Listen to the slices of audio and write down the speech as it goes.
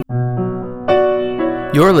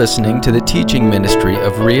You're listening to the teaching ministry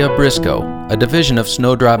of Rhea Briscoe, a division of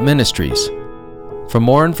Snowdrop Ministries. For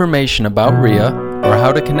more information about Rhea or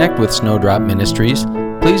how to connect with Snowdrop Ministries,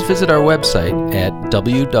 please visit our website at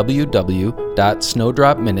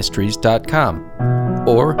www.snowdropministries.com,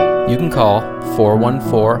 or you can call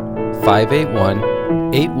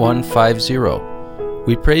 414-581-8150.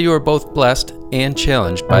 We pray you are both blessed and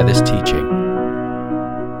challenged by this teaching.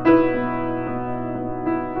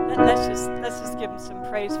 Let's just give him some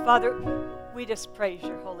praise. Father, we just praise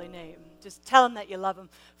your holy name. Just tell him that you love him.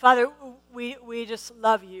 Father, we just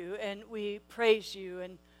love you and we praise you.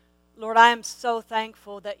 And Lord, I am so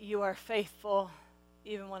thankful that you are faithful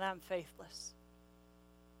even when I'm faithless.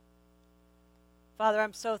 Father,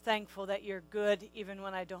 I'm so thankful that you're good even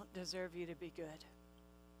when I don't deserve you to be good.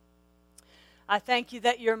 I thank you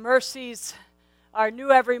that your mercies are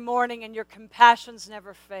new every morning and your compassions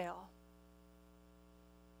never fail.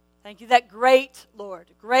 Thank you that great,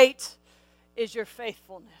 Lord, great is your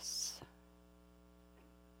faithfulness.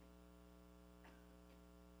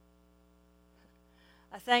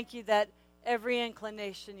 I thank you that every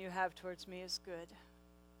inclination you have towards me is good.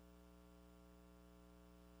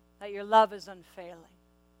 That your love is unfailing.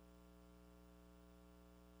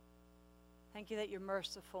 Thank you that you're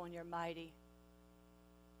merciful and you're mighty.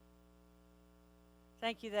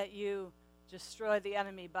 Thank you that you destroy the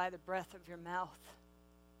enemy by the breath of your mouth.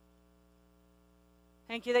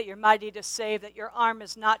 Thank you that you're mighty to save, that your arm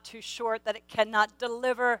is not too short, that it cannot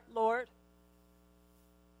deliver, Lord.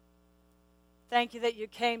 Thank you that you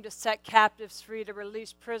came to set captives free, to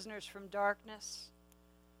release prisoners from darkness.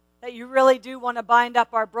 That you really do want to bind up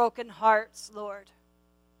our broken hearts, Lord.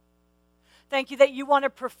 Thank you that you want to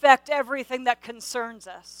perfect everything that concerns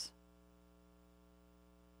us.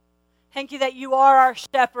 Thank you that you are our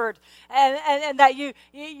shepherd and that you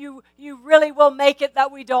really will make it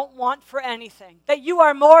that we don't want for anything. That you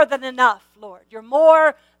are more than enough, Lord. You're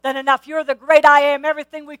more than enough. You're the great I am.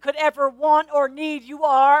 Everything we could ever want or need, you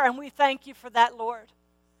are, and we thank you for that, Lord.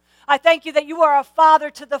 I thank you that you are a father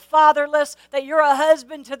to the fatherless, that you're a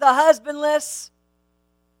husband to the husbandless,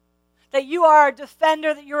 that you are our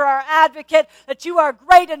defender, that you're our advocate, that you are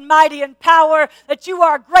great and mighty in power, that you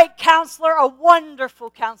are a great counselor, a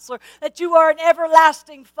wonderful counselor, that you are an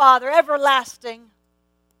everlasting Father, everlasting,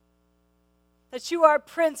 that you are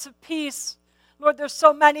Prince of Peace. Lord, there's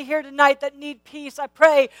so many here tonight that need peace. I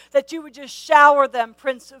pray that you would just shower them,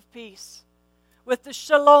 Prince of Peace, with the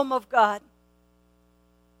shalom of God.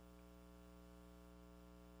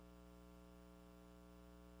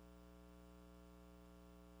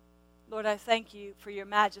 Lord, I thank you for your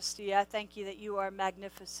majesty. I thank you that you are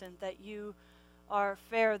magnificent, that you are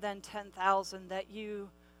fairer than 10,000, that you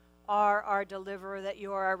are our deliverer, that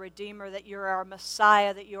you are our redeemer, that you are our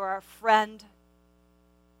Messiah, that you are our friend.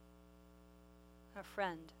 A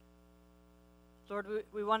friend. Lord,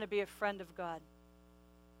 we want to be a friend of God.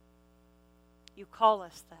 You call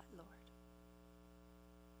us that, Lord.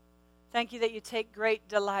 Thank you that you take great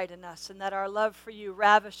delight in us and that our love for you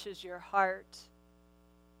ravishes your heart.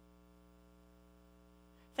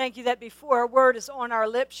 Thank you that before a word is on our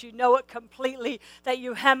lips, you know it completely, that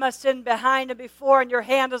you hem us in behind and before, and your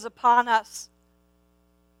hand is upon us.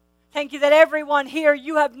 Thank you that everyone here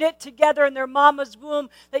you have knit together in their mama's womb,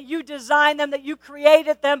 that you designed them, that you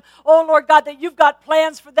created them. Oh, Lord God, that you've got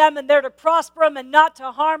plans for them, and they're to prosper them and not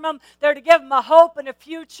to harm them. They're to give them a hope and a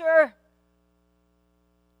future.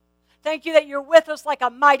 Thank you that you're with us like a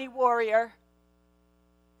mighty warrior.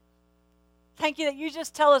 Thank you that you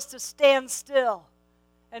just tell us to stand still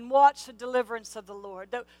and watch the deliverance of the Lord.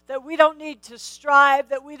 That we don't need to strive,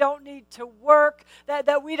 that we don't need to work,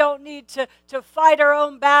 that we don't need to fight our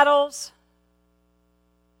own battles.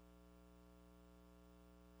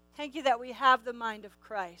 Thank you that we have the mind of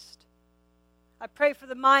Christ. I pray for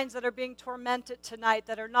the minds that are being tormented tonight,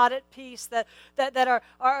 that are not at peace, that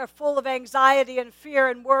are full of anxiety and fear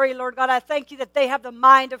and worry, Lord God. I thank you that they have the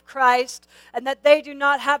mind of Christ and that they do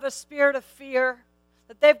not have a spirit of fear.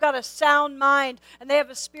 That they've got a sound mind and they have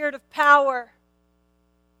a spirit of power.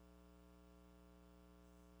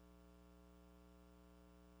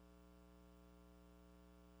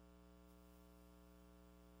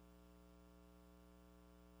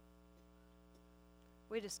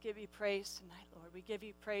 We just give you praise tonight, Lord. We give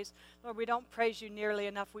you praise. Lord, we don't praise you nearly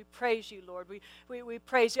enough. We praise you, Lord. We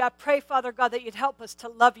praise you. I pray, Father God, that you'd help us to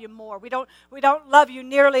love you more. We don't love you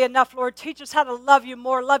nearly enough, Lord. Teach us how to love you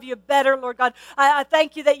more, love you better, Lord God. I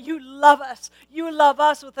thank you that you love us. You love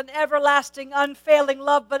us with an everlasting, unfailing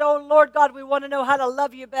love. But, oh, Lord God, we want to know how to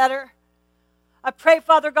love you better. I pray,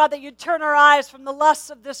 Father God, that you'd turn our eyes from the lusts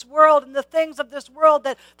of this world and the things of this world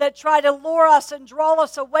that try to lure us and draw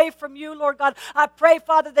us away from you, Lord God. I pray,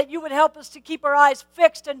 Father, that you would help us to keep our eyes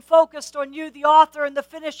fixed and focused on you, the author and the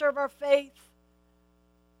finisher of our faith.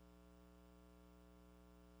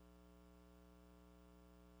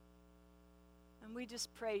 And we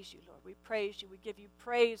just praise you, Lord. We praise you. We give you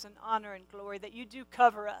praise and honor and glory that you do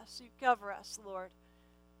cover us. You cover us, Lord.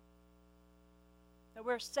 That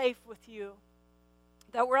we're safe with you.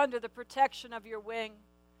 That we're under the protection of your wing,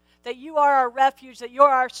 that you are our refuge, that you're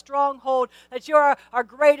our stronghold, that you're our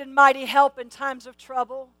great and mighty help in times of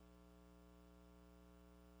trouble.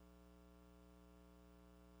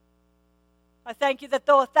 I thank you that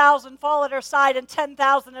though 1,000 fall at our side and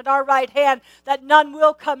 10,000 at our right hand, that none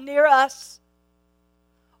will come near us.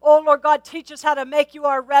 Oh, Lord God, teach us how to make you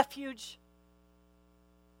our refuge.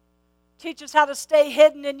 Teach us how to stay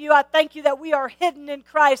hidden in you. I thank you that we are hidden in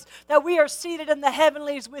Christ, that we are seated in the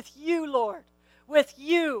heavenlies with you, Lord, with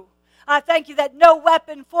you. I thank you that no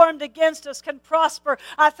weapon formed against us can prosper.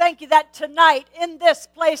 I thank you that tonight in this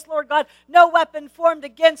place, Lord God, no weapon formed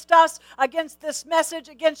against us, against this message,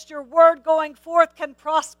 against your word going forth can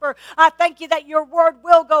prosper. I thank you that your word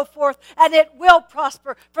will go forth and it will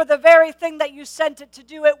prosper for the very thing that you sent it to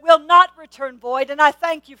do. It will not return void, and I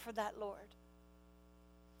thank you for that, Lord.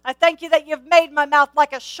 I thank you that you've made my mouth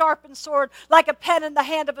like a sharpened sword, like a pen in the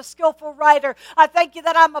hand of a skillful writer. I thank you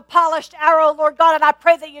that I'm a polished arrow, Lord God, and I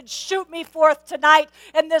pray that you'd shoot me forth tonight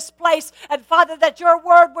in this place. And Father, that your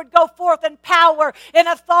word would go forth in power, in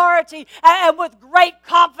authority, and with great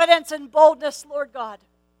confidence and boldness, Lord God.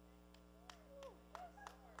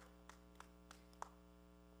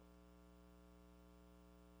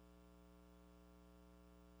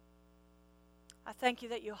 I thank you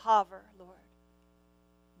that you hover, Lord.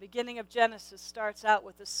 The beginning of Genesis starts out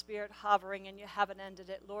with the Spirit hovering, and you haven't ended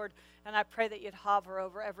it, Lord. And I pray that you'd hover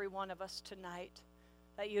over every one of us tonight,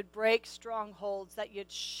 that you'd break strongholds, that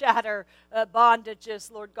you'd shatter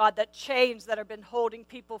bondages, Lord God, that chains that have been holding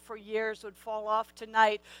people for years would fall off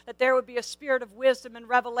tonight, that there would be a spirit of wisdom and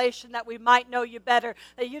revelation that we might know you better,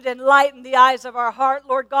 that you'd enlighten the eyes of our heart,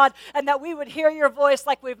 Lord God, and that we would hear your voice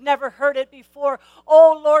like we've never heard it before.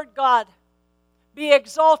 Oh, Lord God, be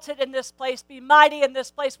exalted in this place. Be mighty in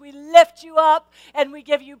this place. We lift you up and we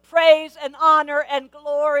give you praise and honor and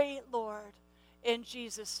glory, Lord. In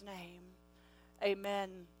Jesus' name, amen.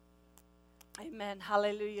 Amen.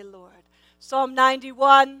 Hallelujah, Lord. Psalm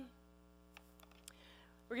 91.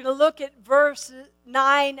 We're going to look at verses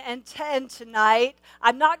 9 and 10 tonight.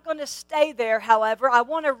 I'm not going to stay there, however. I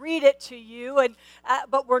want to read it to you,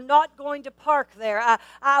 but we're not going to park there.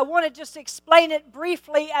 I want to just explain it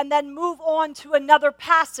briefly and then move on to another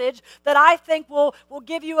passage that I think will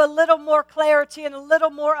give you a little more clarity and a little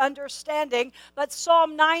more understanding. But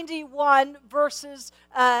Psalm 91, verses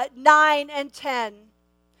 9 and 10.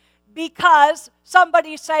 Because,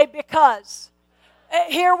 somebody say because.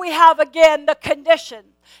 Here we have again the condition.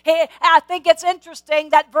 I think it's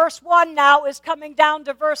interesting that verse 1 now is coming down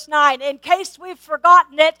to verse 9. In case we've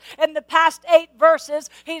forgotten it in the past 8 verses,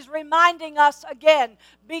 he's reminding us again,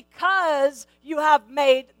 because you have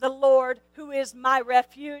made the Lord, who is my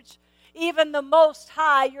refuge, even the Most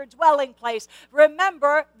High, your dwelling place.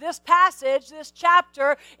 Remember, this passage, this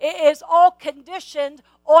chapter, is all conditioned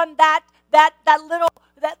on that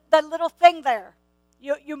little thing there.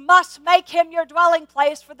 You must make him your dwelling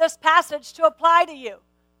place for this passage to apply to you.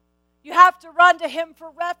 You have to run to him for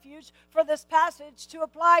refuge for this passage to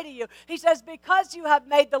apply to you. He says, because you have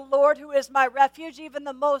made the Lord, who is my refuge, even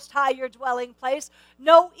the Most High, your dwelling place,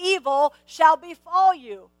 no evil shall befall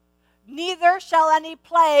you, neither shall any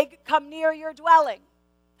plague come near your dwelling.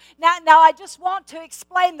 Now, I just want to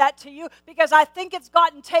explain that to you because I think it's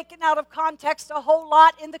gotten taken out of context a whole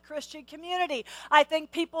lot in the Christian community. I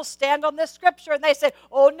think people stand on this scripture and they say,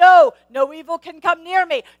 oh no evil can come near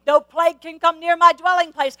me. No plague can come near my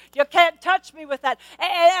dwelling place. You can't touch me with that.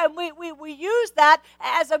 And we use that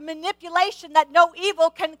as a manipulation that no evil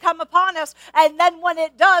can come upon us. And then when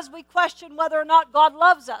it does, we question whether or not God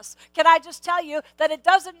loves us. Can I just tell you that it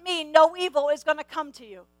doesn't mean no evil is going to come to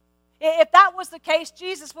you. If that was the case,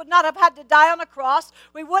 Jesus would not have had to die on a cross.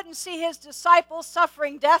 We wouldn't see his disciples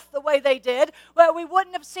suffering death the way they did. Well, we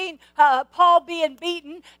wouldn't have seen Paul being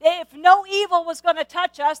beaten. If no evil was going to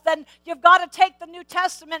touch us, then you've got to take the New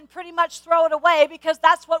Testament and pretty much throw it away because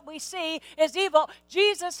that's what we see is evil.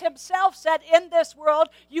 Jesus himself said, in this world,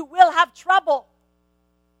 you will have trouble.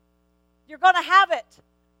 You're going to have it.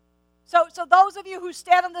 So those of you who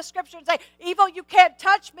stand on the scripture and say, evil, you can't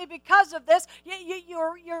touch me because of this,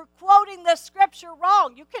 you're quoting this scripture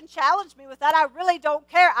wrong. You can challenge me with that. I really don't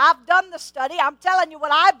care. I've done the study. I'm telling you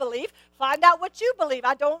what I believe. Find out what you believe.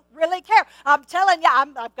 I don't really care. I'm telling you,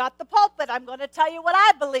 I've got the pulpit. I'm going to tell you what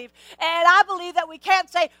I believe. And I believe that we can't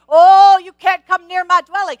say, oh, you can't come near my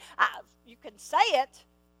dwelling. You can say it.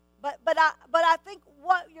 But I think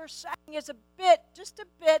what you're saying is just a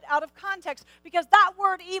bit out of context, because that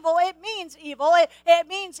word evil, it means evil. It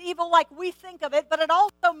means evil like we think of it, but it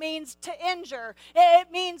also means to injure.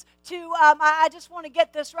 It means to, I just want to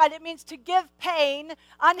get this right, it means to give pain,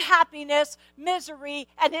 unhappiness, misery,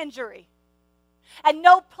 and injury. And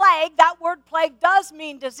no plague, that word plague does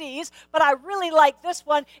mean disease, but I really like this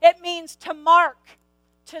one. It means to mark,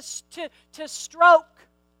 to stroke.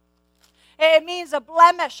 It means a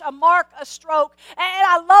blemish, a mark, a stroke. And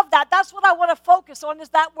I love that. That's what I want to focus on, is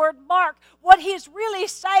that word mark. What he's really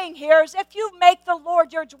saying here is, if you make the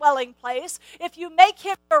Lord your dwelling place, if you make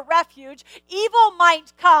him your refuge, evil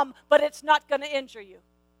might come, but it's not going to injure you.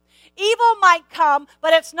 Evil might come,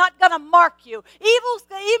 but it's not going to mark you.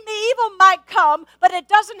 Evil might come, but it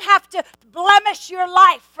doesn't have to blemish your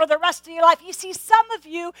life for the rest of your life. You see, some of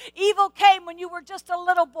you, evil came when you were just a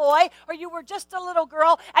little boy or you were just a little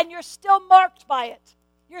girl, and you're still marked by it.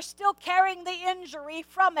 You're still carrying the injury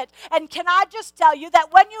from it. And can I just tell you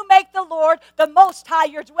that when you make the Lord the Most High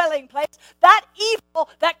your dwelling place, that evil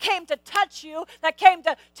that came to touch you, that came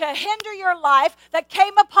to hinder your life, that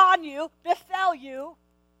came upon you, befell you,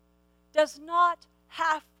 does not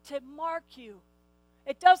have to mark you.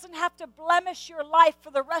 It doesn't have to blemish your life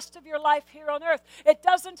for the rest of your life here on earth. It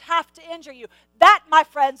doesn't have to injure you. That, my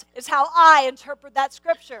friends, is how I interpret that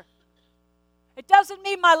scripture. It doesn't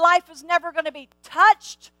mean my life is never going to be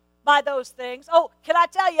touched by those things. Oh, can I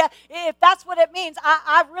tell you, if that's what it means,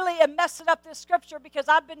 I really am messing up this scripture, because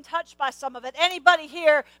I've been touched by some of it. Anybody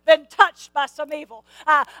here been touched by some evil?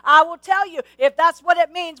 I will tell you, if that's what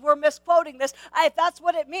it means, we're misquoting this. If that's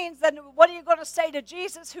what it means, then what are you going to say to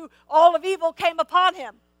Jesus, who all of evil came upon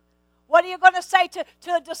him? What are you going to say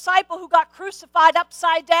to a disciple who got crucified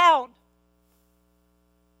upside down?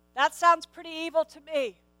 That sounds pretty evil to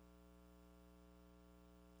me.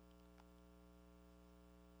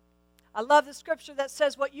 I love the scripture that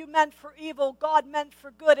says, what you meant for evil, God meant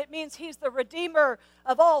for good. It means he's the redeemer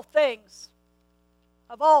of all things.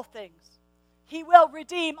 Of all things. He will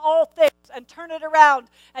redeem all things and turn it around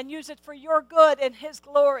and use it for your good and his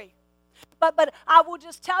glory. But I will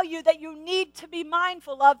just tell you that you need to be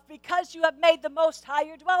mindful of, because you have made the Most High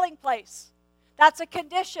your dwelling place. That's a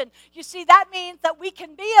condition. You see, that means that we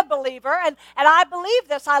can be a believer, and I believe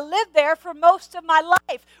this. I lived there for most of my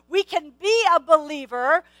life. We can be a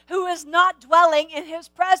believer who is not dwelling in his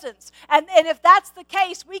presence. And if that's the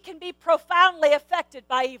case, we can be profoundly affected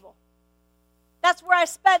by evil. That's where I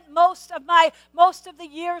spent most of the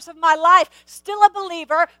years of my life. Still a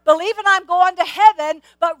believer, believing I'm going to heaven,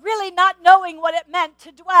 but really not knowing what it meant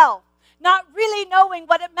to dwell. Not really knowing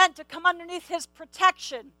what it meant to come underneath his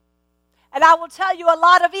protection. And I will tell you, a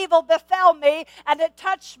lot of evil befell me, and it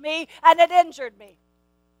touched me, and it injured me.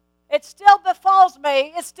 It still befalls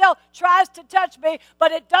me. It still tries to touch me,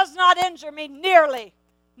 but it does not injure me nearly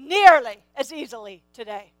as easily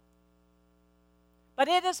today. But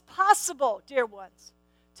it is possible, dear ones,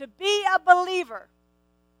 to be a believer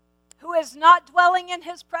who is not dwelling in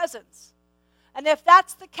his presence. And if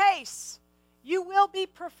that's the case, you will be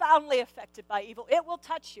profoundly affected by evil. It will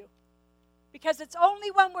touch you. Because it's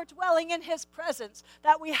only when we're dwelling in his presence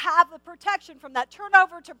that we have the protection from that. Turn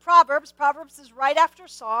over to Proverbs. Proverbs is right after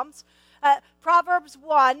Psalms. Proverbs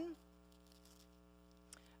 1,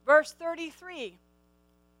 verse 33.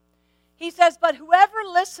 He says, but whoever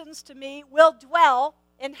listens to me will dwell,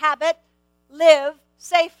 inhabit, live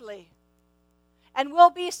safely, and will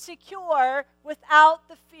be secure without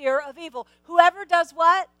the fear of evil. Whoever does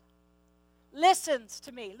what? Listens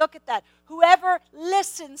to me. Look at that. Whoever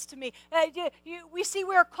listens to me. We see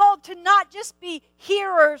we're called to not just be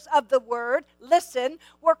hearers of the word, listen.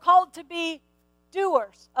 We're called to be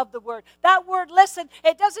doers of the word. That word listen,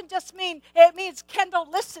 it doesn't just mean, it means, Kendall,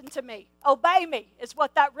 listen to me. Obey me is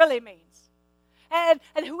what that really means. And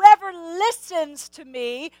whoever listens to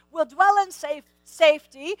me will dwell in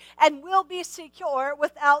safety and will be secure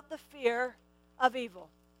without the fear of evil.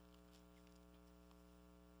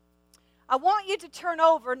 I want you to turn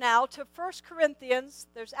over now to 1 Corinthians.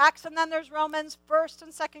 There's Acts and then there's Romans, 1st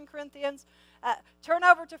and 2nd Corinthians. Turn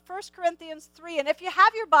over to 1 Corinthians 3. And if you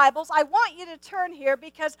have your Bibles, I want you to turn here,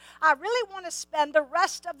 because I really want to spend the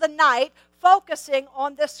rest of the night focusing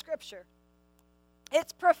on this scripture.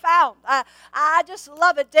 It's profound. I just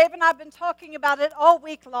love it. Dave and I have been talking about it all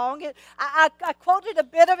week long. I quoted a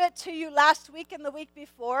bit of it to you last week and the week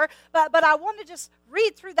before, but I want to just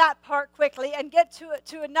read through that part quickly and get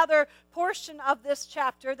to another portion of this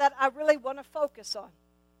chapter that I really want to focus on.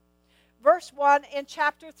 Verse 1 in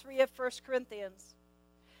chapter 3 of 1 Corinthians.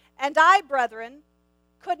 And I, brethren,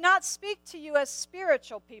 could not speak to you as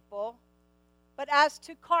spiritual people, but as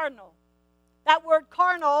to carnal. That word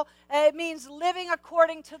carnal, it means living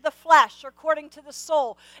according to the flesh, or according to the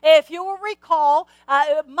soul. If you will recall,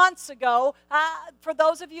 months ago, for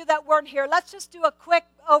those of you that weren't here, let's just do a quick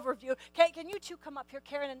overview. Can you two come up here,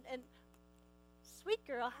 Karen and sweet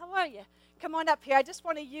girl, how are you? Come on up here.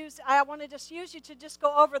 I want to just use you to just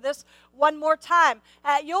go over this one more time.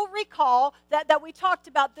 You'll recall that we talked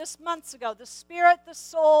about this months ago, the spirit, the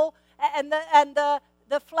soul, and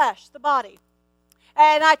the flesh, the body.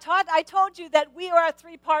 And I told you that we are a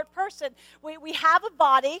three-part person. We have a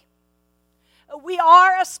body. We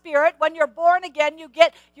are a spirit. When you're born again,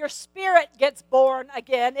 your spirit gets born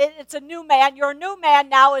again. It's a new man. Your new man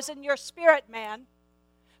now is in your spirit man.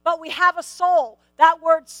 But we have a soul. That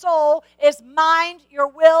word soul is mind, your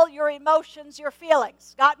will, your emotions, your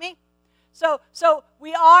feelings. Got me? So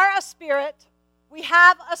we are a spirit. We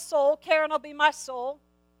have a soul. Karen will be my soul.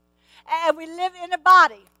 And we live in a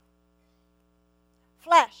body.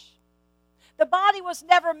 Flesh. The body was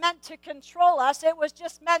never meant to control us. It was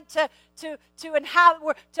just meant to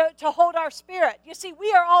hold our spirit. You see,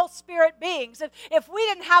 we are all spirit beings. If we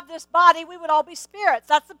didn't have this body, we would all be spirits.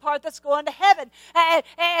 That's the part that's going to heaven.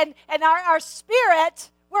 And our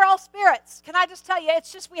spirit, we're all spirits. Can I just tell you,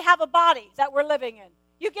 it's just we have a body that we're living in.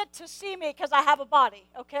 You get to see me because I have a body,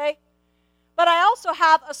 okay? But I also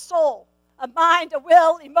have a soul. A mind, a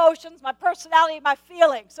will, emotions, my personality, my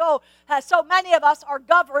feelings. So many of us are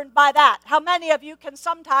governed by that. How many of you can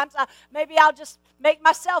sometimes, maybe I'll just make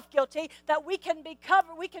myself guilty, that we can be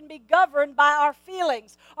governed by our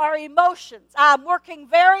feelings, our emotions. I'm working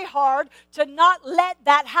very hard to not let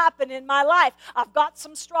that happen in my life. I've got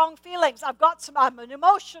some strong feelings. I'm an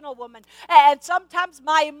emotional woman. And sometimes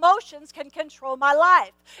my emotions can control my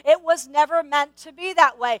life. It was never meant to be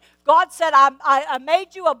that way. God said, I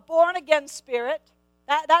made you a born-again spirit.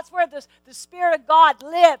 That's where the Spirit of God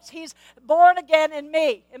lives. He's born again in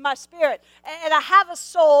me, in my spirit. And I have a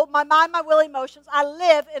soul, my mind, my will, emotions. I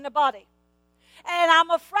live in a body. And I'm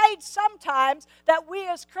afraid sometimes that we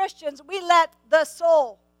as Christians, we let the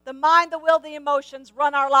soul, the mind, the will, the emotions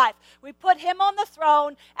run our life. We put him on the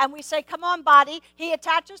throne and we say, come on, body. He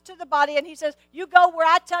attaches to the body and he says, you go where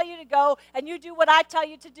I tell you to go and you do what I tell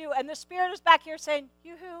you to do. And the Spirit is back here saying,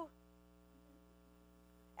 you-hoo.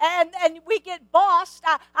 And we get bossed.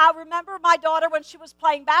 I remember my daughter when she was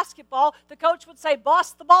playing basketball, the coach would say,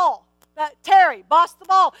 boss the ball. Terry, boss the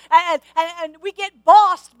ball. And we get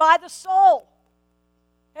bossed by the soul.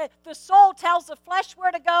 The soul tells the flesh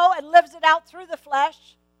where to go and lives it out through the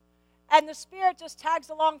flesh. And the Spirit just tags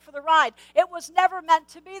along for the ride. It was never meant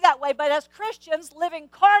to be that way. But as Christians living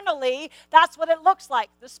carnally, that's what it looks like.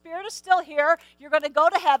 The Spirit is still here. You're going to go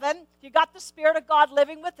to heaven. You got the Spirit of God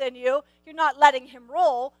living within you. You're not letting him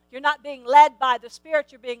rule. You're not being led by the Spirit.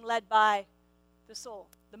 You're being led by the soul,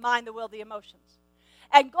 the mind, the will, the emotions.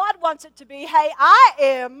 And God wants it to be, hey,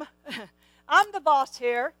 I'm the boss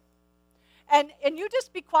here. And you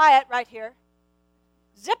just be quiet right here.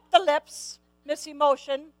 Zip the lips, Miss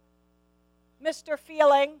Emotion. Mr.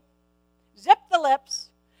 Feeling, zip the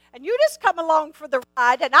lips, and you just come along for the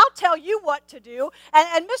ride, and I'll tell you what to do.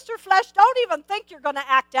 And Mr. Flesh, don't even think you're going to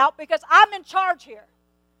act out because I'm in charge here.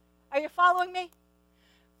 Are you following me?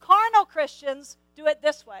 Carnal Christians do it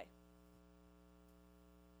this way.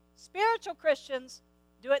 Spiritual Christians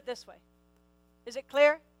do it this way. Is it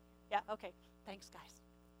clear? Yeah, okay. Thanks, guys.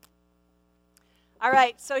 All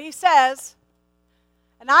right, so he says,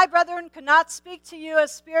 and I, brethren, could not speak to you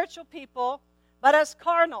as spiritual people, but as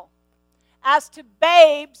carnal, as to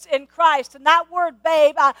babes in Christ. And that word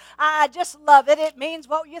babe, I just love it. It means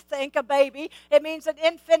what you think, a baby. It means an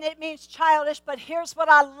infant. It means childish. But here's what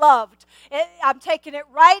I loved. I'm taking it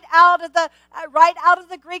right out of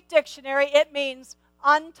the Greek dictionary. It means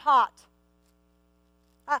untaught.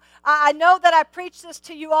 I know that I preach this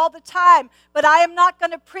to you all the time, but I am not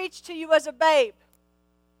going to preach to you as a babe.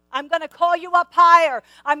 I'm going to call you up higher.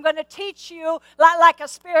 I'm going to teach you like a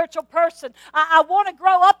spiritual person. I want to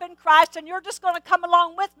grow up in Christ, and you're just going to come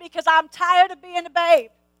along with me because I'm tired of being a babe.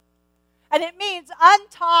 And it means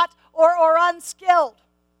untaught or unskilled.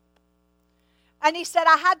 And he said,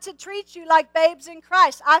 I had to treat you like babes in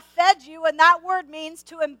Christ. I fed you, and that word means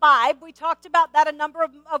to imbibe. We talked about that a number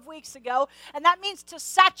of weeks ago. And that means to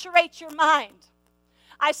saturate your mind.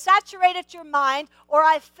 I saturated your mind, or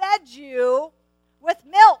I fed you with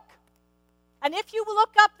milk. And if you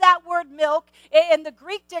look up that word milk in the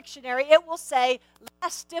Greek dictionary, it will say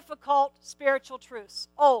less difficult spiritual truths.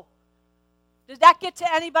 Oh, did that get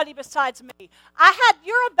to anybody besides me?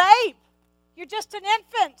 You're a babe. You're just an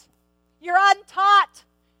infant. You're untaught.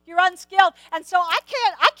 You're unskilled. And so I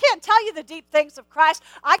can't tell you the deep things of Christ.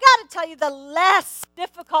 I got to tell you the less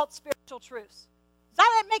difficult spiritual truths. Does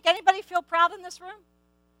that make anybody feel proud in this room?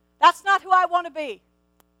 That's not who I want to be.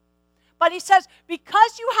 But he says,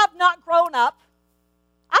 because you have not grown up,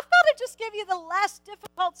 I've got to just give you the less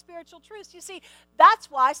difficult spiritual truths. You see,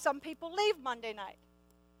 that's why some people leave Monday night.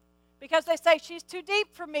 Because they say, she's too deep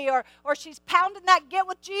for me, or she's pounding that get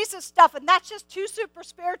with Jesus stuff, and that's just too super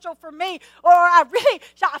spiritual for me. Or I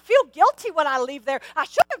feel guilty when I leave there. I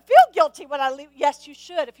shouldn't feel guilty when I leave. Yes, you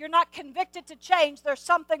should. If you're not convicted to change, there's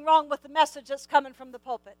something wrong with the message that's coming from the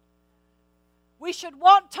pulpit. We should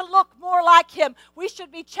want to look more like him. We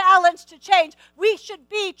should be challenged to change. We should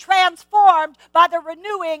be transformed by the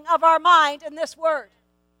renewing of our mind in this word.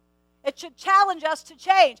 It should challenge us to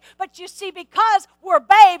change. But you see, because we're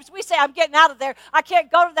babes, we say, I'm getting out of there. I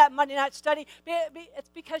can't go to that Monday night study. It's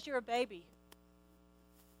because you're a baby.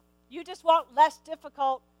 You just want less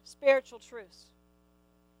difficult spiritual truths.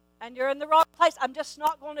 And you're in the wrong place. I'm just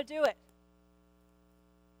not going to do it.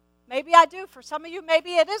 Maybe I do. For some of you,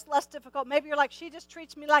 maybe it is less difficult. Maybe you're like, she just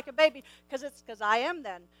treats me like a baby, because I am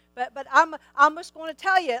then. But I'm just going to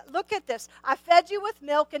tell you, look at this. I fed you with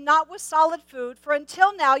milk and not with solid food, for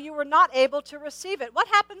until now you were not able to receive it. What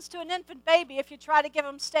happens to an infant baby if you try to give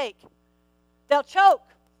them steak? They'll choke.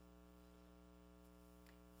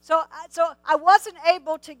 So I wasn't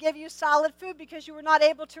able to give you solid food because you were not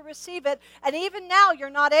able to receive it, and even now you're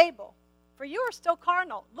not able, for you are still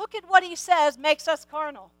carnal. Look at what he says makes us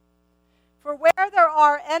carnal. For where there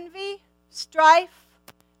are envy, strife,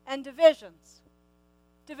 and divisions.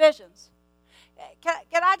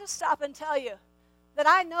 Can I just stop and tell you that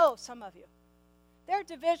I know some of you. There are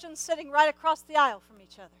divisions sitting right across the aisle from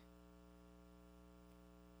each other.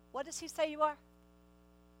 What does he say you are?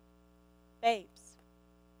 Babes.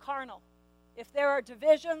 Carnal. If there are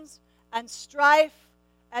divisions and strife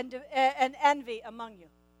and envy among you.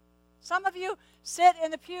 Some of you sit in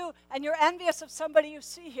the pew and you're envious of somebody you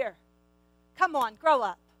see here. Come on, grow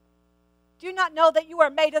up. Do you not know that you are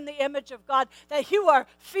made in the image of God, that you are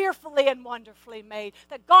fearfully and wonderfully made,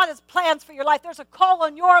 that God has plans for your life? There's a call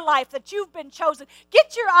on your life, that you've been chosen.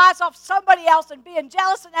 Get your eyes off somebody else and being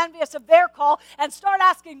jealous and envious of their call, and start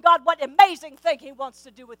asking God what amazing thing he wants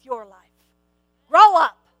to do with your life. Grow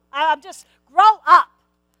up. Grow up.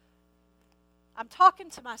 I'm talking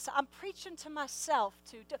to myself. I'm preaching to myself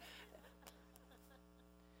too.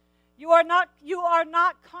 You are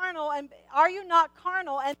not carnal, and are you not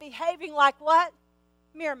carnal and behaving like what?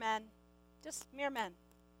 Mere men. Just mere men.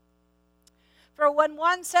 For when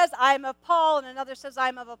one says, I am of Paul, and another says, I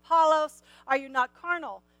am of Apollos, are you not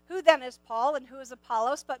carnal? Who then is Paul and who is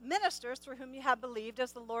Apollos, but ministers through whom you have believed,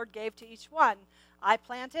 as the Lord gave to each one? I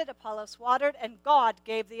planted, Apollos watered, and God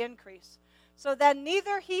gave the increase. So then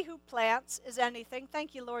neither he who plants is anything,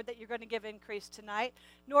 thank you, Lord, that you're going to give increase tonight,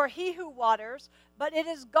 nor he who waters, but it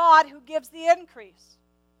is God who gives the increase.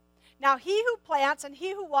 Now he who plants and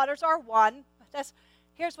he who waters are one.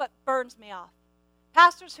 Here's what burns me off.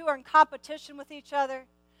 Pastors who are in competition with each other,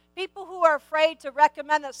 people who are afraid to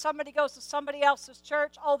recommend that somebody goes to somebody else's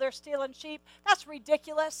church, oh, they're stealing sheep. That's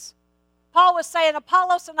ridiculous. Paul was saying,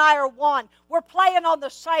 Apollos and I are one. We're playing on the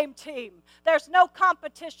same team. There's no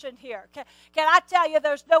competition here. Can I tell you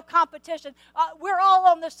there's no competition? We're all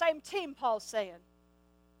on the same team, Paul's saying.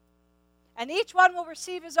 And each one will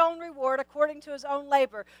receive his own reward according to his own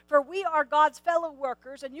labor. For we are God's fellow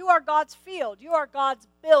workers, and you are God's field. You are God's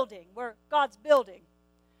building. We're God's building.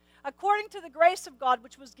 According to the grace of God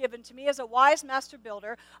which was given to me as a wise master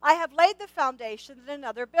builder, I have laid the foundation and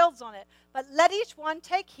another builds on it. But let each one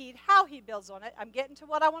take heed how he builds on it. I'm getting to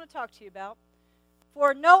what I want to talk to you about.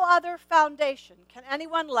 For no other foundation can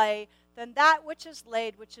anyone lay than that which is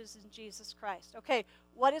laid, which is in Jesus Christ. Okay,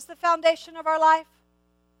 what is the foundation of our life?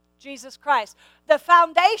 Jesus Christ. The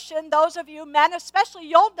foundation, those of you men especially,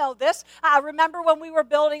 you'll know this. I remember when we were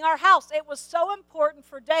building our house. It was so important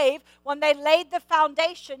for Dave when they laid the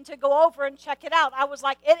foundation to go over and check it out. I was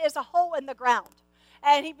like, it is a hole in the ground.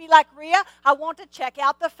 And he'd be like, Rhea, I want to check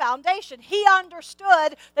out the foundation. He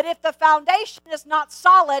understood that if the foundation is not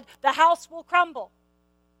solid, the house will crumble.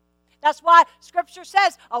 That's why Scripture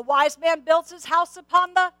says a wise man builds his house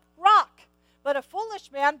upon the rock. But a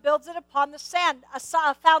foolish man builds it upon the sand,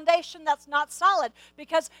 a foundation that's not solid.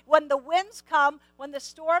 Because when the winds come, when the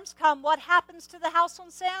storms come, what happens to the house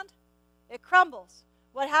on sand? It crumbles.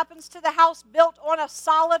 What happens to the house built on a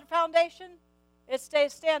solid foundation? It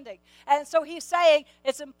stays standing. And so he's saying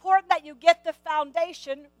it's important that you get the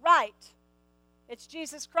foundation right. It's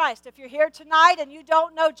Jesus Christ. If you're here tonight and you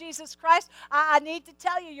don't know Jesus Christ, I need to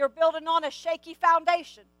tell you, you're building on a shaky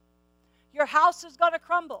foundation. Your house is going to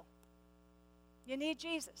crumble. You need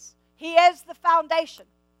Jesus. He is the foundation.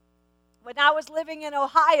 When I was living in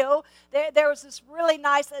Ohio, there was this really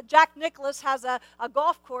nice, Jack Nicklaus has a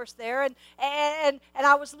golf course there, and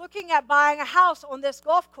I was looking at buying a house on this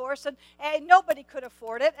golf course, and nobody could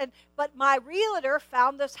afford it, but my realtor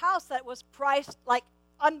found this house that was priced like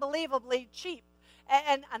unbelievably cheap,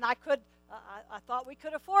 and I thought we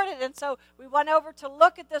could afford it, and so we went over to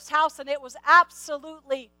look at this house, and it was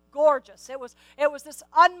absolutely gorgeous. It was this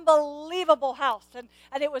unbelievable house, and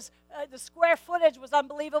it was the square footage was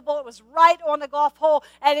unbelievable. It was right on the golf hole,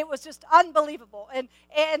 and it was just unbelievable.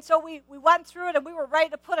 And so we went through it, and we were ready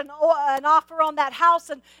to put an offer on that house,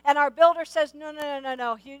 and our builder says,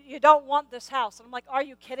 no, you don't want this house. And I'm like, are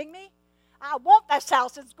you kidding me? I want this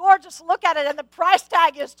house. It's gorgeous. Look at it, and the price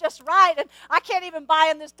tag is just right. And I can't even buy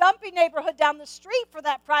in this dumpy neighborhood down the street for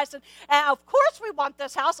that price. And of course we want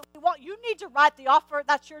this house. You need to write the offer.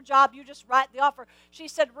 That's your job. You just write the offer. She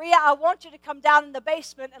said, Rhea, I want you to come down in the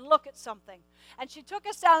basement and look at something. And she took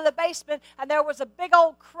us down in the basement, and there was a big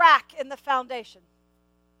old crack in the foundation.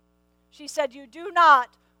 She said, you do not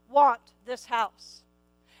want this house.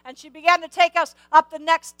 And she began to take us up to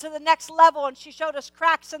the next level, and she showed us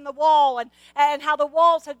cracks in the wall and how the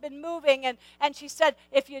walls had been moving. And she said,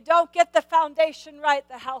 if you don't get the foundation right,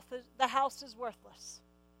 the house is worthless.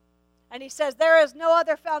 And he says, there is no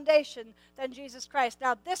other foundation than Jesus Christ.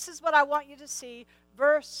 Now, this is what I want you to see,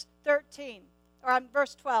 verse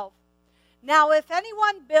 12. Now, if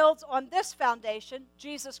anyone builds on this foundation,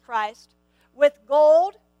 Jesus Christ, with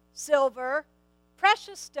gold, silver,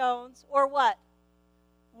 precious stones, or what?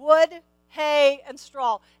 Wood, hay, and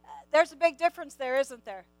straw. There's a big difference there, isn't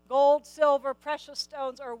there? Gold, silver, precious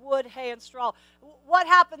stones, or wood, hay, and straw. What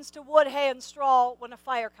happens to wood, hay, and straw when a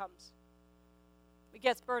fire comes? It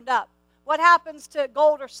gets burned up. What happens to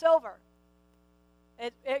gold or silver?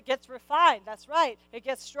 It gets refined. That's right. It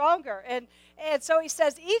gets stronger. And so he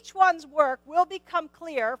says, each one's work will become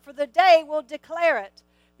clear, for the day will declare it,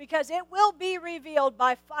 because it will be revealed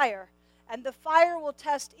by fire. And the fire will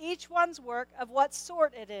test each one's work of what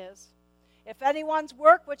sort it is. If anyone's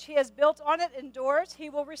work which he has built on it endures, he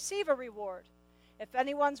will receive a reward. If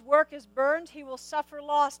anyone's work is burned, he will suffer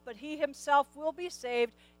loss, but he himself will be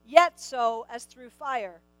saved, yet so as through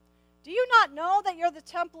fire. Do you not know that you're the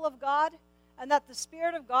temple of God, and that the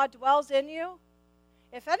Spirit of God dwells in you?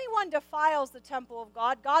 If anyone defiles the temple of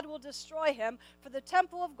God, God will destroy him, for the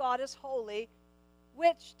temple of God is holy,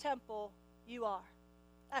 which temple you are.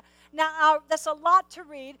 Now, that's a lot to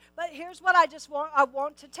read, but here's what I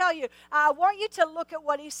want to tell you. I want you to look at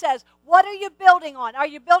what he says. What are you building on? Are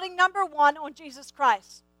you building, number one, on Jesus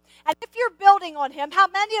Christ? And if you're building on him, how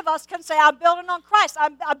many of us can say, I'm building on Christ?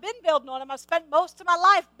 I've been building on him. I've spent most of my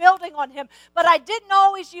life building on him, but I didn't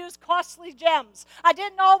always use costly gems. I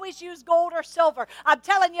didn't always use gold or silver. I'm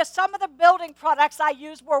telling you, some of the building products I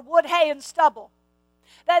used were wood, hay, and stubble.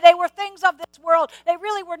 That they were things of this world. They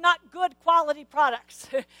really were not good quality products.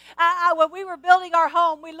 When we were building our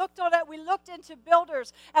home, we looked on it. We looked into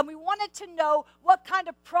builders, and we wanted to know what kind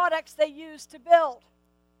of products they used to build.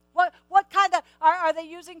 What kind of are they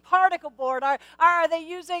using particle board? Are they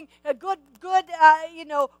using a good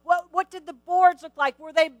what did the boards look like?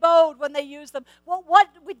 Were they bowed when they used them?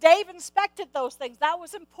 Dave inspected those things. That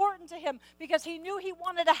was important to him because he knew he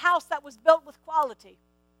wanted a house that was built with quality.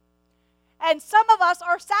 And some of us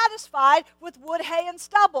are satisfied with wood, hay, and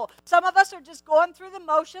stubble. Some of us are just going through the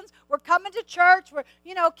motions. We're coming to church.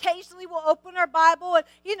 Occasionally we'll open our Bible, and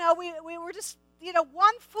we were just 1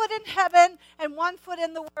 foot in heaven and 1 foot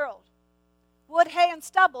in the world. Wood, hay, and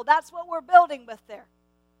stubble. That's what we're building with there.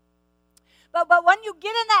 But when you get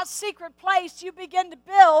in that secret place, you begin to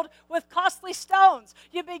build with costly stones.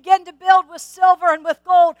 You begin to build with silver and with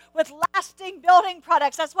gold, with lasting building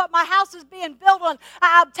products. That's what my house is being built on.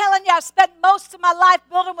 I'm telling you, I've spent most of my life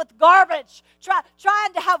building with garbage,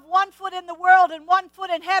 trying to have 1 foot in the world and 1 foot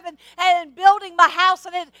in heaven, and building my house,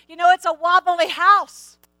 and it's a wobbly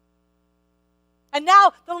house. And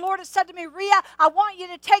now the Lord has said to me, Rhea, I want you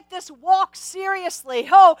to take this walk seriously.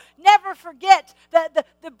 Oh, never forget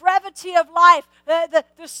the brevity of life, the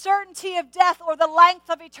certainty of death, or the length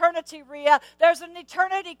of eternity, Rhea. There's an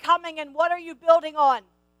eternity coming, and what are you building on?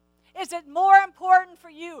 Is it more important for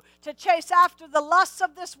you to chase after the lusts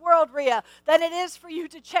of this world, Rhea, than it is for you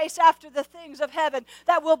to chase after the things of heaven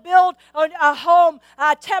that will build a home,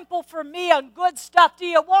 a temple for me and good stuff? Do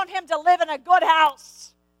you want him to live in a good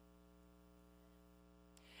house?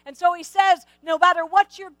 And so he says, no matter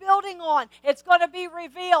what you're building on, it's going to be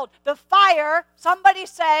revealed. The fire, somebody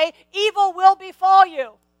say, evil will befall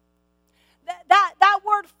you. That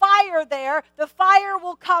word fire there, the fire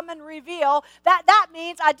will come and reveal. That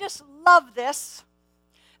means, I just love this.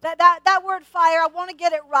 That word fire, I want to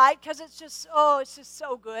get it right because it's just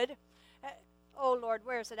so good. Oh, Lord,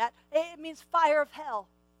 where is it at? It means fire of hell.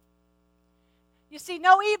 You see,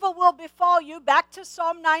 no evil will befall you. Back to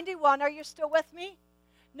Psalm 91. Are you still with me?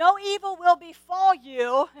 No evil will befall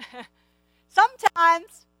you.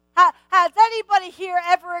 Sometimes, has anybody here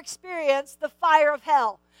ever experienced the fire of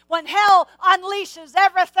hell? When hell unleashes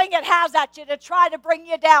everything it has at you to try to bring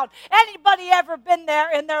you down. Anybody ever been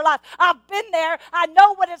there in their life? I've been there. I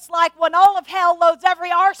know what it's like when all of hell loads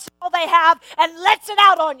every arsenal they have and lets it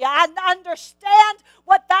out on you. I understand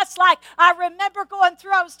what that's like. I remember going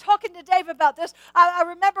through, I was talking to Dave about this, I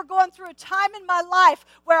remember going through a time in my life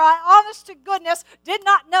where I, honest to goodness, did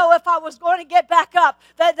not know if I was going to get back up.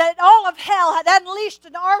 That all of hell had unleashed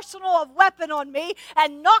an arsenal of weapon on me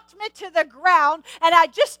and knocked me to the ground, and I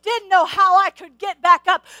just didn't know how I could get back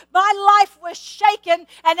up. My life was shaken,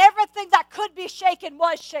 and everything that could be shaken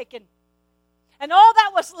was shaken. And all that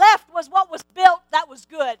was left was what was built that was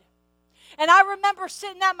good. And I remember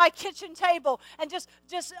sitting at my kitchen table and just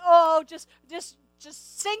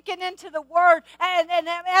sinking into the Word, and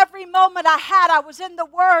every moment I had, I was in the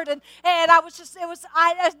Word, and I was just,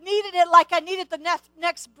 I needed it like I needed the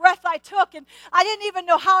next breath I took, and I didn't even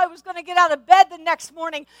know how I was going to get out of bed the next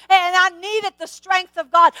morning, and I needed the strength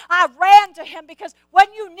of God. I ran to Him, because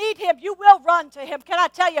when you need Him, you will run to Him. Can I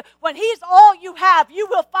tell you, when He's all you have, you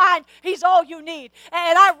will find He's all you need.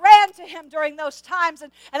 And I ran to Him during those times,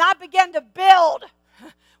 and I began to build.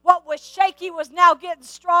 What was shaky was now getting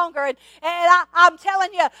stronger. And I'm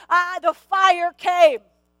telling you, the fire came.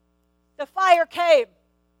 The fire came.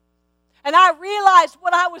 And I realized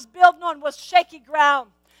what I was building on was shaky ground.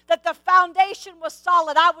 That the foundation was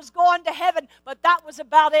solid. I was going to heaven, but that was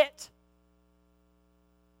about it.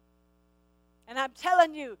 And I'm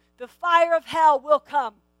telling you, the fire of hell will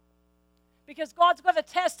come. Because God's going to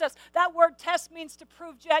test us. That word test means to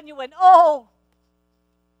prove genuine. Oh!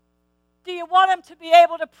 Do you want Him to be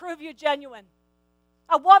able to prove you genuine?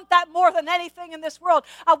 I want that more than anything in this world.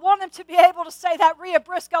 I want Him to be able to say that, Rhea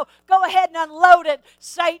Briscoe, go ahead and unload it,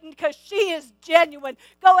 Satan, because she is genuine.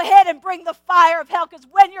 Go ahead and bring the fire of hell, because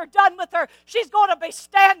when you're done with her, she's going to be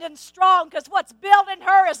standing strong, because what's built in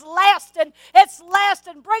her is lasting. It's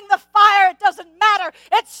lasting. Bring the fire. It doesn't matter.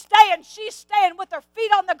 It's staying. She's staying with her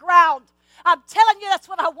feet on the ground. I'm telling you, that's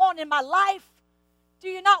what I want in my life. Do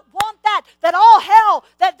you not want that? That all hell,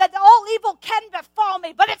 that all evil can befall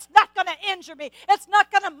me, but it's not going to injure me. It's not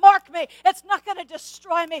going to mark me. It's not going to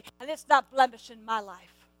destroy me, and it's not blemishing my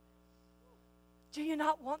life. Do you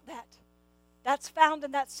not want that? That's found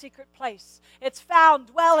in that secret place. It's found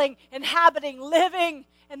dwelling, inhabiting, living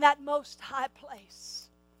in that most high place.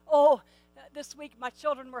 Oh, this week my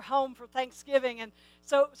children were home for Thanksgiving, and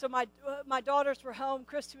so my daughters were home.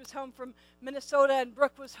 Christy was home from Minnesota, and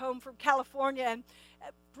Brooke was home from California. And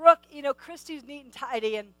Brooke, Christy's neat and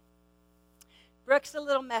tidy, and Brooke's a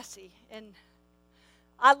little messy. And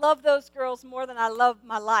I love those girls more than I love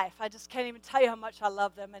my life. I just can't even tell you how much I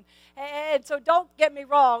love them. And so don't get me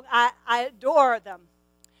wrong, I adore them.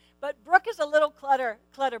 But Brooke is a little clutter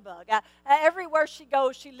bug. Everywhere she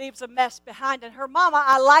goes, she leaves a mess behind. And her mama,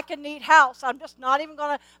 I like a neat house. I'm just not even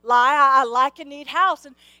going to lie. I like a neat house.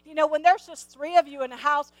 And, when there's just 3 of you in a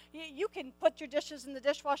house, you can put your dishes in the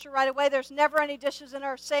dishwasher right away. There's never any dishes in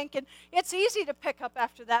our sink. And it's easy to pick up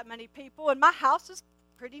after that many people. And my house is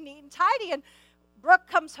pretty neat and tidy. And Brooke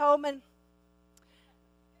comes home, and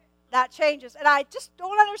that changes. And I just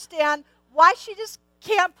don't understand why she just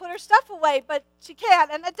can't put her stuff away, but she can,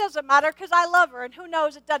 and it doesn't matter because I love her, and who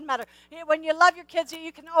knows, it doesn't matter. When you love your kids,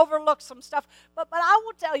 you can overlook some stuff, but I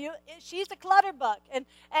will tell you, she's a clutter bug, and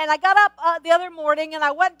I got up the other morning, and I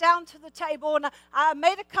went down to the table, and I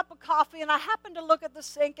made a cup of coffee, and I happened to look at the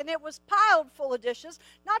sink, and it was piled full of dishes,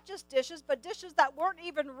 not just dishes, but dishes that weren't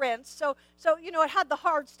even rinsed, so it had the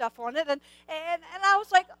hard stuff on it, and I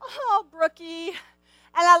was like, oh, Brookie.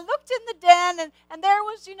 And I looked in the den, and there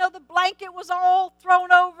was, the blanket was all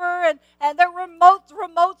thrown over, and the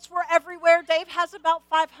remotes were everywhere. Dave has about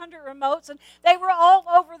 500 remotes, and they were all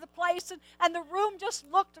over the place, and the room just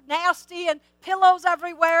looked nasty, and pillows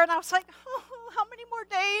everywhere, and I was like, oh, how many more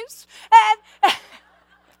days? And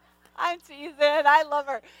I'm teasing, I love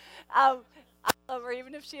her. I love her,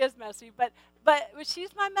 even if she is messy. But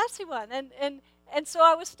she's my messy one. And so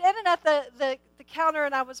I was standing at the counter,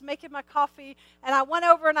 and I was making my coffee, and I went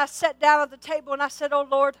over and I sat down at the table, and I said, "Oh,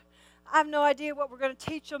 Lord, I have no idea what we're going to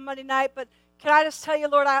teach on Monday night, but can I just tell you,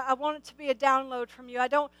 Lord, I want it to be a download from you. I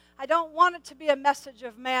don't want it to be a message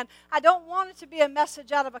of man. I don't want it to be a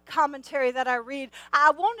message out of a commentary that I read.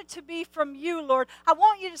 I want it to be from you, Lord. I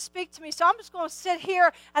want you to speak to me. So I'm just going to sit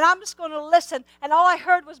here and I'm just going to listen." And all I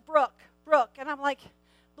heard was Brooke. And I'm like,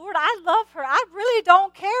 Lord, I love her. I really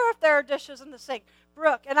don't care if there are dishes in the sink.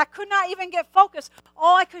 Brooke. And I could not even get focused.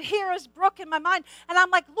 All I could hear is Brooke in my mind. And I'm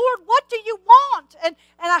like, Lord, what do you want? And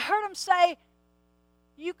I heard him say,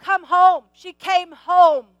 "You come home." She came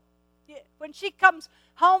home. When she comes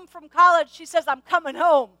home from college, she says, "I'm coming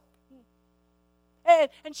home."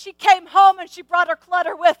 And she came home and she brought her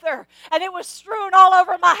clutter with her. And it was strewn all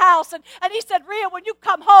over my house. And he said, "Rhea, when you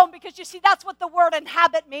come home," because you see, that's what the word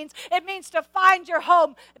inhabit means. It means to find your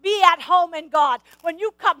home, be at home in God. When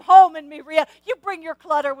you come home in me, Rhea, you bring your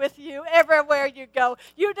clutter with you everywhere you go.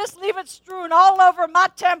 You just leave it strewn all over my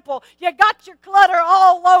temple. You got your clutter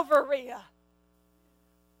all over, Rhea.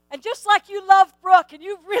 And just like you love Brooke and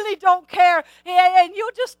you really don't care and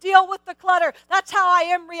you just deal with the clutter. That's how I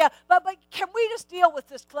am, Rhea. But can we just deal with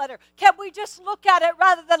this clutter? Can we just look at it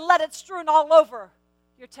rather than let it strewn all over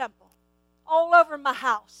your temple? All over my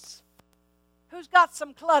house. Who's got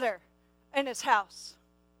some clutter in his house?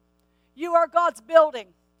 You are God's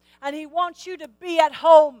building. And he wants you to be at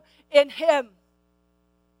home in him.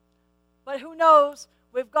 But who knows?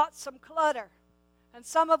 We've got some clutter. And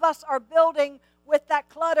some of us are building with that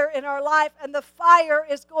clutter in our life, and the fire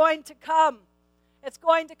is going to come. It's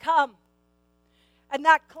going to come. And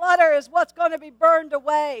that clutter is what's going to be burned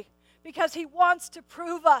away because he wants to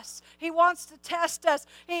prove us. He wants to test us.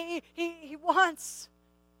 He wants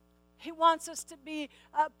us to be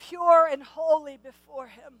pure and holy before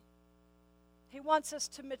him. He wants us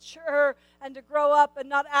to mature and to grow up and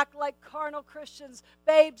not act like carnal Christians,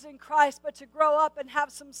 babes in Christ, but to grow up and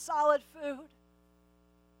have some solid food.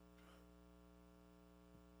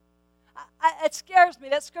 It scares me.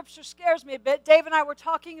 That scripture scares me a bit. Dave and I were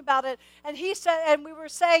talking about it, and he said, and we were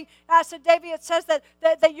saying, I said, Davey, it says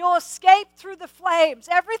that you'll escape through the flames.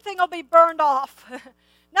 Everything will be burned off.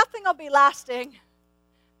 Nothing will be lasting.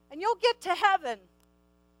 And you'll get to heaven.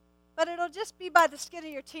 But it'll just be by the skin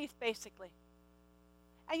of your teeth, basically.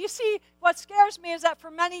 And you see, what scares me is that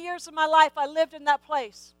for many years of my life, I lived in that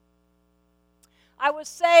place. I was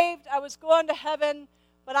saved. I was going to heaven.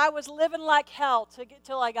 But I was living like hell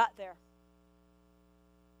till I got there.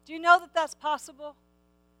 Do you know that that's possible?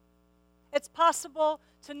 It's possible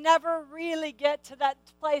to never really get to that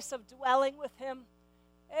place of dwelling with him.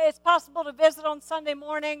 It's possible to visit on Sunday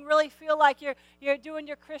morning, really feel like you're doing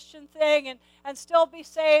your Christian thing and still be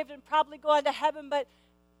saved and probably going to heaven, but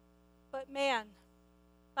man,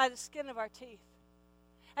 by the skin of our teeth.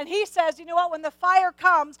 And he says, you know what, when the fire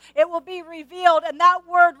comes, it will be revealed. And that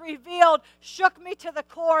word revealed shook me to the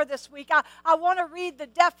core this week. I want to read the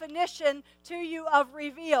definition to you of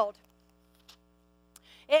revealed.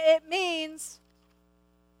 It means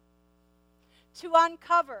to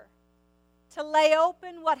uncover, to lay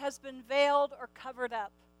open what has been veiled or covered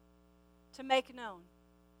up, to make known.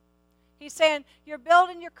 He's saying, you're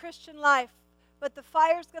building your Christian life, but the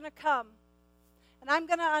fire's going to come, and I'm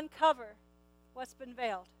going to uncover what's been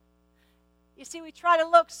veiled. You see, we try to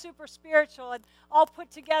look super spiritual and all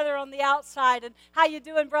put together on the outside. And how you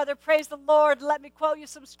doing, brother? Praise the Lord. Let me quote you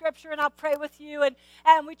some scripture and I'll pray with you.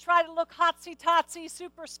 And we try to look hotsy-totsy,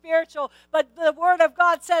 super spiritual. But the Word of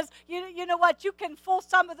God says, you know what? You can fool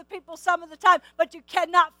some of the people some of the time, but you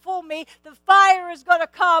cannot fool me. The fire is going to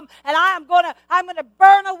come, and I'm going to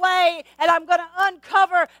burn away, and I'm going to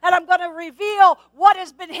uncover, and I'm going to reveal what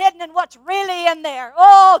has been hidden and what's really in there.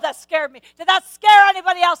 Oh, that scared me. Did that scare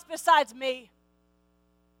anybody else besides me?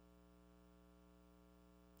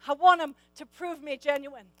 I want him to prove me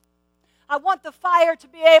genuine. I want the fire to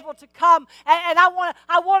be able to come, and I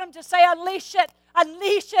want him to say, unleash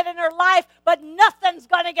it in her life, but nothing's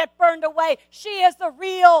going to get burned away. She is the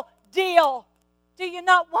real deal. Do you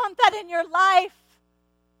not want that in your life?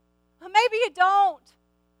 Well, maybe you don't.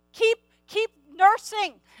 Keep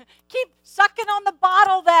nursing. Keep sucking on the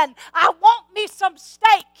bottle then. I want me some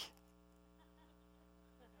steak.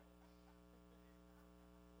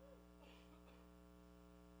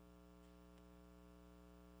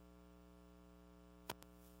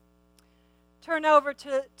 Turn over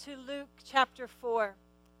to Luke chapter 4.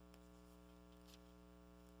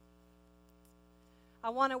 I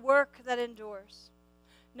want a work that endures.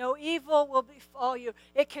 No evil will befall you.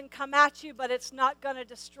 It can come at you, but it's not going to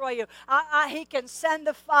destroy you. He can send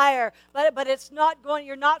the fire, but it's not going.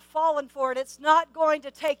 You're not falling for it. It's not going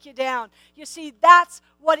to take you down. You see, that's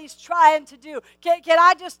what he's trying to do. Can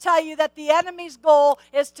I just tell you that the enemy's goal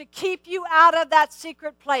is to keep you out of that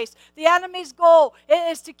secret place. The enemy's goal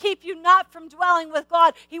is to keep you not from dwelling with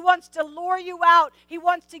God. He wants to lure you out. He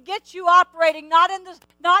wants to get you operating not in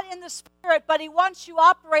the spirit, but he wants you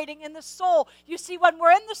operating in the soul. You see, when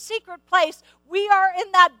we're in the secret place, we are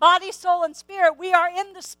in that body, soul, and spirit. We are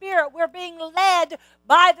in the spirit. We're being led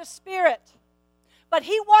by the Spirit. But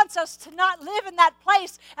he wants us to not live in that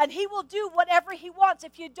place, and he will do whatever he wants.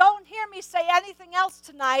 If you don't hear me say anything else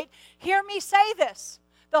tonight, hear me say this.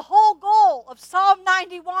 The whole goal of Psalm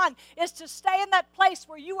 91 is to stay in that place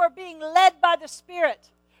where you are being led by the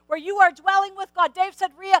Spirit, where you are dwelling with God. Dave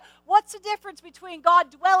said, Rhea, what's the difference between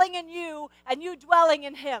God dwelling in you and you dwelling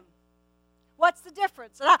in him? What's the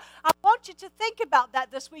difference? And I want you to think about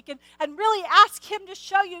that this week and really ask him to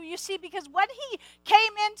show you. You see, because when he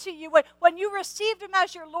came into you, when you received him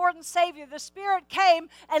as your Lord and Savior, the Spirit came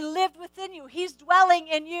and lived within you. He's dwelling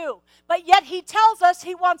in you. But yet he tells us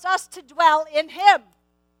he wants us to dwell in him.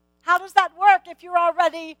 How does that work if you're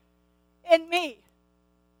already in me?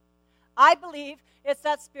 I believe it's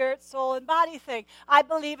that spirit, soul, and body thing. I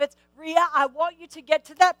believe it's, Rhea, I want you to get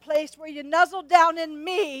to that place where you nuzzle down in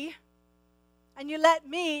me and you let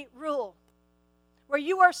me rule. Where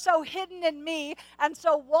you are so hidden in me and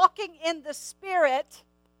so walking in the Spirit,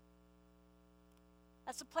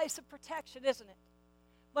 that's a place of protection, isn't it?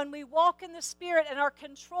 When we walk in the Spirit and are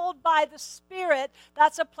controlled by the Spirit,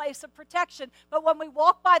 that's a place of protection. But when we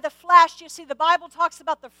walk by the flesh, you see, the Bible talks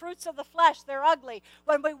about the fruits of the flesh. They're ugly.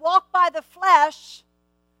 When we walk by the flesh,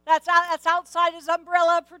 that's outside his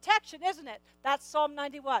umbrella of protection, isn't it? That's Psalm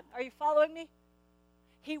 91. Are you following me?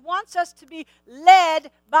 He wants us to be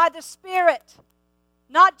led by the Spirit.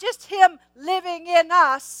 Not just him living in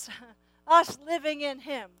us, us living in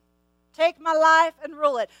him. Take my life and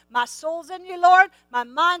rule it. My soul's in you, Lord. My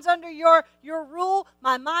mind's under your rule.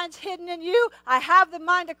 My mind's hidden in you. I have the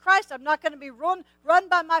mind of Christ. I'm not going to be run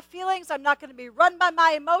by my feelings. I'm not going to be run by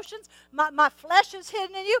my emotions. My flesh is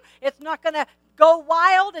hidden in you. It's not going to go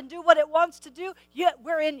wild and do what it wants to do.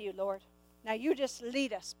 We're in you, Lord. Now you just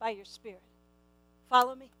lead us by your Spirit.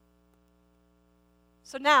 Follow me?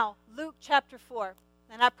 So now, Luke chapter 4,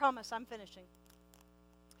 and I promise I'm finishing.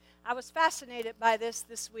 I was fascinated by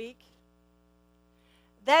this week.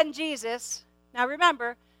 Then Jesus, now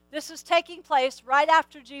remember, this is taking place right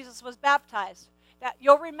after Jesus was baptized. Now,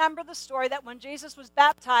 you'll remember the story that when Jesus was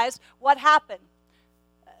baptized, what happened?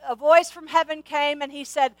 A voice from heaven came and he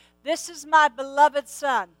said, "This is my beloved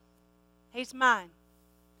Son. He's mine.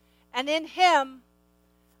 And in him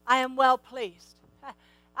I am well pleased."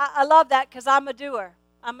 I love that because I'm a doer.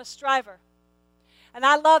 I'm a striver. And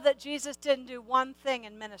I love that Jesus didn't do one thing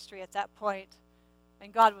in ministry at that point,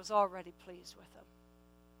 and God was already pleased with him.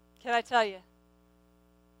 Can I tell you?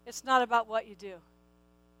 It's not about what you do.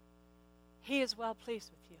 He is well pleased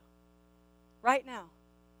with you. Right now.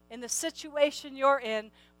 In the situation you're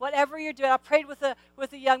in, whatever you're doing. I prayed with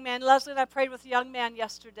a young man. Leslie and I prayed with a young man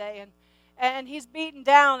yesterday, and he's beaten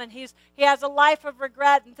down, and he has a life of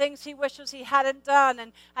regret and things he wishes he hadn't done,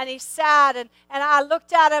 and he's sad. And I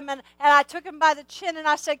looked at him, and I took him by the chin, and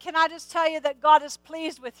I said, "Can I just tell you that God is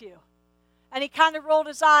pleased with you?" And he kind of rolled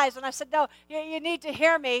his eyes, and I said, "No, you need to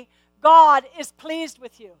hear me. God is pleased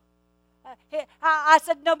with you." I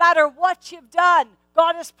said, "No matter what you've done,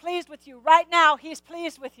 God is pleased with you. Right now, he's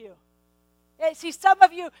pleased with you." See, some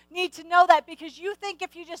of you need to know that because you think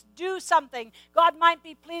if you just do something, God might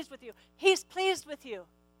be pleased with you. He's pleased with you.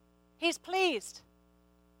 He's pleased.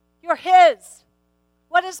 You're his.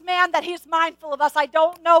 What is man that he's mindful of us? I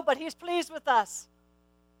don't know, but he's pleased with us.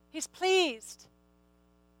 He's pleased.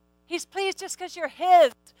 He's pleased just because you're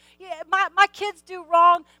his. Yeah, my kids do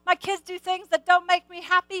wrong. My kids do things that don't make me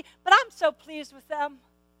happy, but I'm so pleased with them.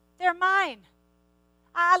 They're mine.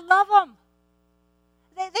 I love them.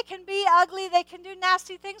 They can be ugly, they can do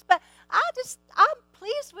nasty things, but I'm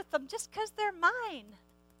pleased with them just because they're mine.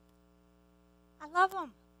 I love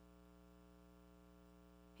them.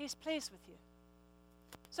 He's pleased with you.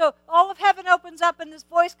 So all of heaven opens up and this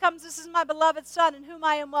voice comes, "This is my beloved Son in whom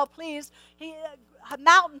I am well pleased." A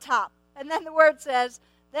mountaintop. And then the word says,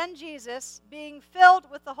 "Then Jesus, being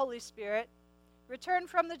filled with the Holy Spirit, returned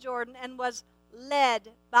from the Jordan and was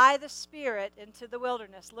led by the Spirit into the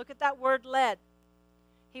wilderness." Look at that word, led.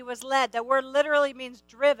 He was led. That word literally means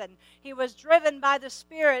driven. He was driven by the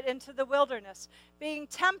Spirit into the wilderness, being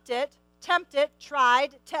tempted,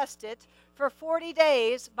 tried, tested for 40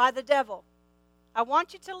 days by the devil. I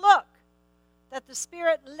want you to look. that the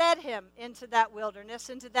Spirit led him into that wilderness,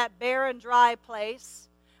 into that barren, dry place.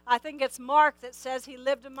 I think it's Mark that says he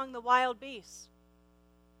lived among the wild beasts.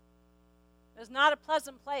 It's not a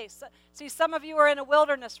pleasant place. See, some of you are in a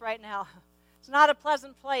wilderness right now. It's not a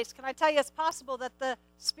pleasant place. Can I tell you, it's possible that the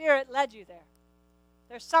Spirit led you there.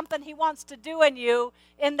 There's something He wants to do in you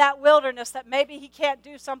in that wilderness that maybe He can't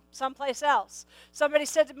do someplace else. Somebody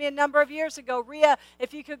said to me a number of years ago, Rhea,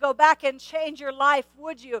 if you could go back and change your life,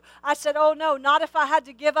 would you? I said, oh no, not if I had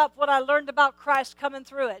to give up what I learned about Christ coming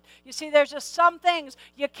through it. You see, there's just some things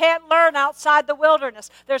you can't learn outside the wilderness.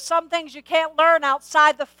 There's some things you can't learn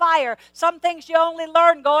outside the fire. Some things you only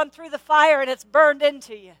learn going through the fire and it's burned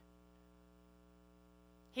into you.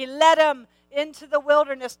 He led him into the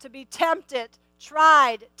wilderness to be tempted,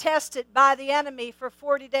 tried, tested by the enemy for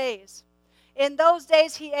 40 days. In those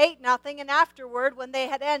days he ate nothing, and afterward, when they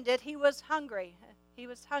had ended, he was hungry. He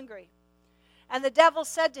was hungry. And the devil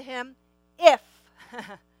said to him, if,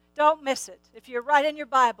 don't miss it. If you're right in your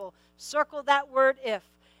Bible, circle that word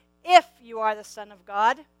if you are the Son of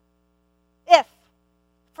God. If.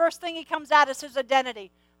 First thing he comes at is his identity.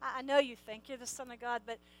 I know you think you're the Son of God,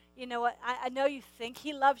 but you know what? I know you think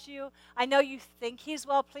He loves you. I know you think He's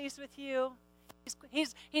well pleased with you.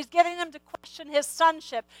 He's getting him to question his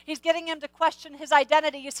sonship. He's getting him to question his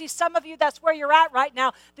identity. You see, some of you, that's where you're at right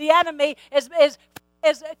now. The enemy is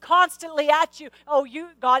constantly at you. Oh,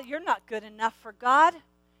 God, you're not good enough for God.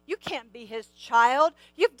 You can't be His child.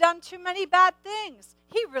 You've done too many bad things.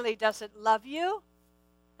 He really doesn't love you.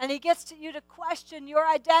 And he gets you to question your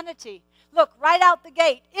identity. Look, right out the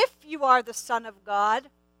gate, if you are the Son of God,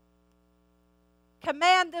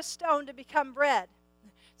 command this stone to become bread.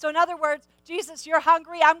 So in other words, Jesus, you're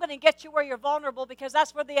hungry. I'm going to get you where you're vulnerable, because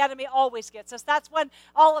that's where the enemy always gets us. That's when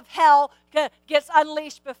all of hell gets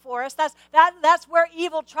unleashed before us. That's where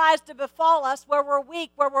evil tries to befall us, where we're weak,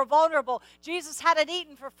 where we're vulnerable. Jesus hadn't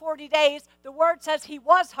eaten for 40 days. The word says he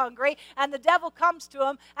was hungry, and the devil comes to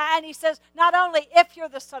him, and he says, not only if you're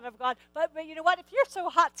the Son of God, but you know what? If you're so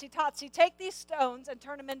hotsy-totsy, take these stones and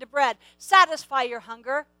turn them into bread. Satisfy your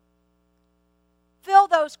hunger. Fill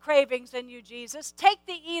those cravings in you, Jesus. Take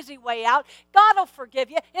the easy way out. God will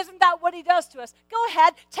forgive you. Isn't that what He does to us? Go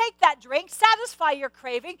ahead, take that drink, satisfy your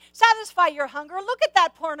craving, satisfy your hunger. Look at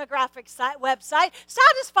that pornographic website.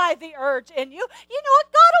 Satisfy the urge in you. You know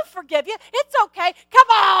what? God will forgive you. It's okay. Come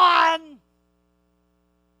on.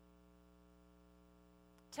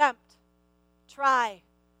 Tempt, try,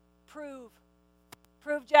 prove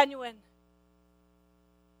genuine.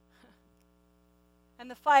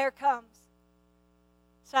 And the fire comes.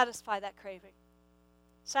 Satisfy that craving.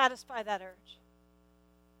 Satisfy that urge.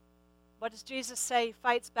 What does Jesus say? He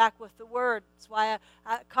fights back with the word. That's why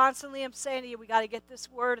I constantly am saying to you, we got to get this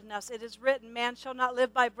word in us. It is written, man shall not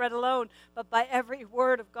live by bread alone, but by every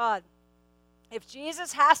word of God. If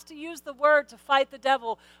Jesus has to use the word to fight the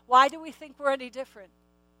devil, why do we think we're any different?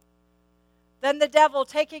 Then the devil,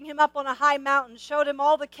 taking him up on a high mountain, showed him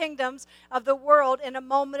all the kingdoms of the world in a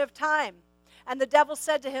moment of time. And the devil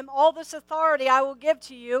said to him, all this authority I will give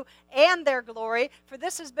to you and their glory, for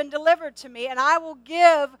this has been delivered to me, and I will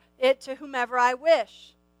give it to whomever I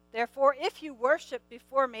wish. Therefore, if you worship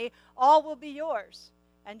before me, all will be yours.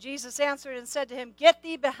 And Jesus answered and said to him, get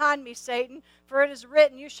thee behind me, Satan, for it is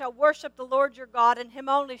written, you shall worship the Lord your God, and him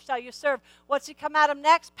only shall you serve. What's he come at him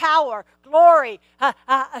next? Power, glory,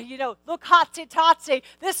 look hotsy-totsy.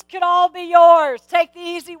 This can all be yours. Take the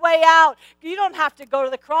easy way out. You don't have to go to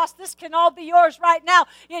the cross. This can all be yours right now.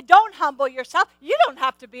 You don't humble yourself. You don't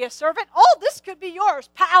have to be a servant. All this could be yours.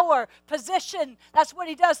 Power, position. That's what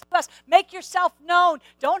he does to us. Make yourself known.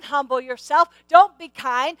 Don't humble yourself. Don't be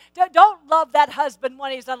kind. Don't love that husband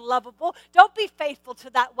when he's unlovable. Don't be faithful to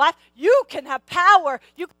that wife. You can have power.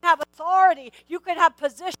 You can have authority. You can have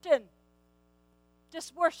position.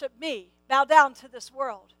 Just worship me. Bow down to this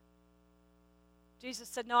world. Jesus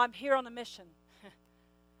said, no, I'm here on a mission.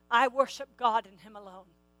 I worship God and him alone.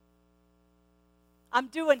 I'm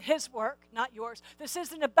doing his work, not yours. This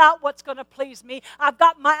isn't about what's going to please me. I've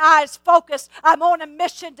got my eyes focused. I'm on a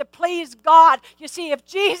mission to please God. You see, if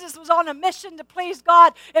Jesus was on a mission to please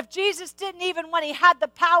God, if Jesus didn't even, when he had the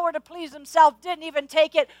power to please himself, didn't even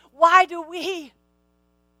take it, why do we?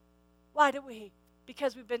 Why do we?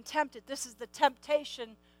 Because we've been tempted. This is the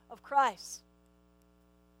temptation of Christ.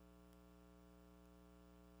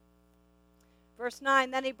 Verse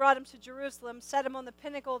 9, then he brought him to Jerusalem, set him on the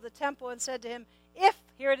pinnacle of the temple, and said to him,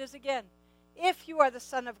 here it is again, if you are the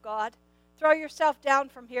Son of God, throw yourself down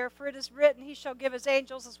from here, for it is written, he shall give his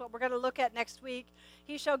angels, that's what we're going to look at next week,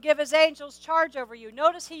 he shall give his angels charge over you.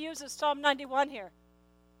 Notice he uses Psalm 91 here.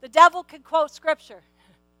 The devil can quote Scripture.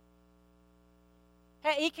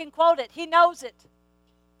 He can quote it. He knows it.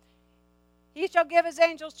 He shall give his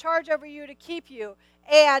angels charge over you to keep you,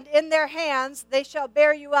 and in their hands they shall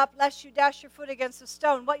bear you up, lest you dash your foot against a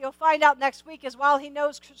stone. What you'll find out next week is while he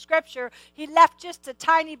knows Scripture, he left just a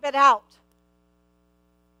tiny bit out.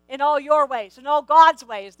 In all your ways, in all God's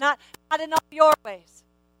ways, not in all your ways.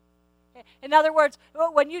 In other words,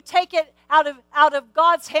 when you take it out of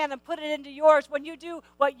God's hand and put it into yours, when you do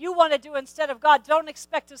what you want to do instead of God, don't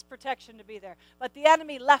expect his protection to be there. But the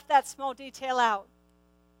enemy left that small detail out.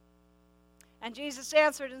 And Jesus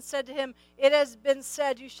answered and said to him, it has been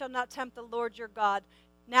said, you shall not tempt the Lord your God.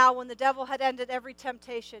 Now when the devil had ended every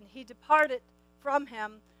temptation, he departed from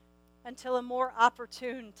him until a more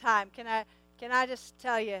opportune time. Can I just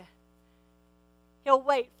tell you, he'll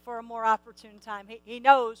wait for a more opportune time. He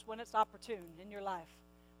knows when it's opportune in your life.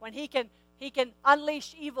 When he can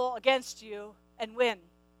unleash evil against you and win.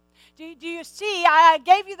 Do you see, I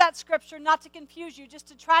gave you that scripture not to confuse you, just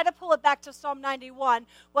to try to pull it back to Psalm 91.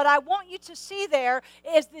 What I want you to see there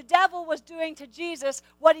is the devil was doing to Jesus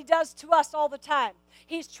what he does to us all the time.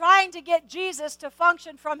 He's trying to get Jesus to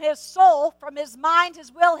function from his soul, from his mind,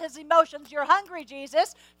 his will, his emotions. You're hungry,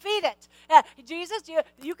 Jesus. Feed it. Jesus,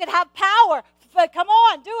 you can have power. Come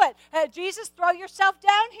on, do it. Jesus, throw yourself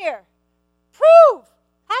down here. Prove.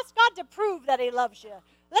 Ask God to prove that he loves you.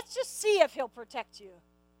 Let's just see if he'll protect you.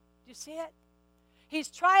 Do you see it? He's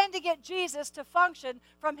trying to get Jesus to function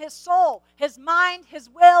from his soul, his mind, his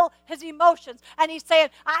will, his emotions. And he's saying,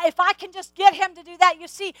 if I can just get him to do that. You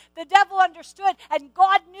see, the devil understood, and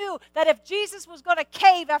God knew that if Jesus was going to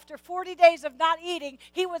cave after 40 days of not eating,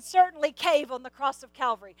 he would certainly cave on the cross of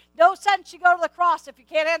Calvary. No sense you go to the cross if you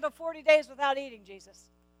can't handle 40 days without eating, Jesus.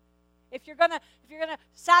 If you're gonna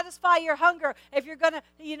satisfy your hunger, if you're gonna,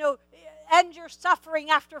 end your suffering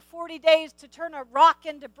after 40 days to turn a rock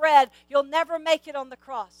into bread, you'll never make it on the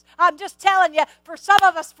cross. I'm just telling you, for some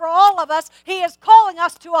of us, for all of us, he is calling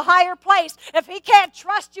us to a higher place. If he can't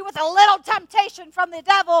trust you with a little temptation from the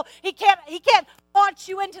devil, he can't launch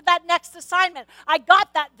you into that next assignment. I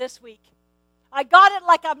got that this week. I got it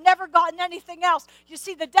like I've never gotten anything else. You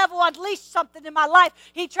see, the devil unleashed something in my life.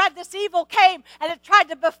 This evil came, and it tried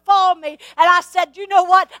to befall me. And I said, you know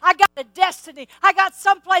what? I got a destiny. I got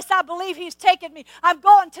someplace I believe he's taken me. I'm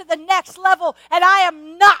going to the next level, and I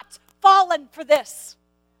am not falling for this.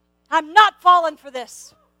 I'm not falling for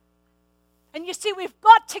this. And you see, we've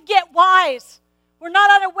got to get wise. We're not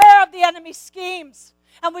unaware of the enemy's schemes.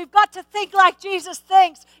 And we've got to think like Jesus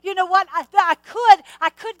thinks. You know what? I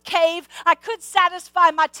could cave. I could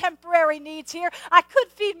satisfy my temporary needs here. I could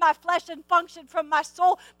feed my flesh and function from my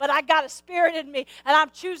soul. But I got a spirit in me. And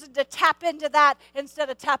I'm choosing to tap into that instead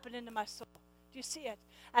of tapping into my soul. Do you see it?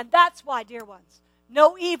 And that's why, dear ones,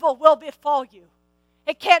 no evil will befall you.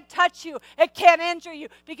 It can't touch you. It can't injure you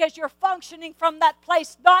because you're functioning from that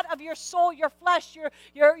place, not of your soul, your flesh,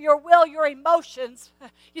 your will, your emotions.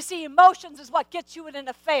 You see, emotions is what gets you in an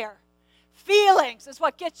affair. Feelings is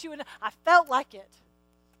what gets you in. I felt like it.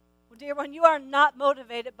 Well, dear one, you are not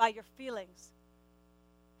motivated by your feelings.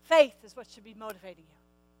 Faith is what should be motivating you.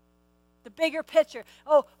 The bigger picture.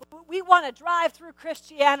 Oh, we want to drive through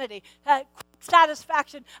Christianity.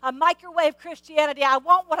 Satisfaction, a microwave Christianity. I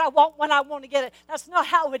want what I want when I want to get it. That's not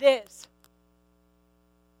how it is.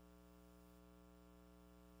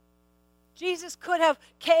 Jesus could have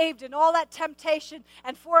caved in all that temptation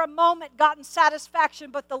and for a moment gotten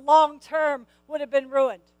satisfaction, but the long term would have been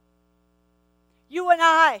ruined. You and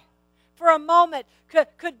I, for a moment,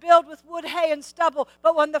 could build with wood, hay, and stubble,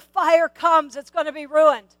 but when the fire comes, it's going to be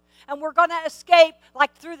ruined. And we're going to escape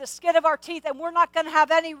like through the skin of our teeth, and we're not going to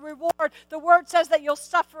have any reward. The word says that you'll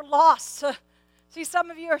suffer loss. See,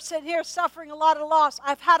 some of you are sitting here suffering a lot of loss.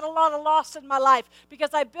 I've had a lot of loss in my life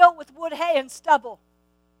because I built with wood, hay, and stubble.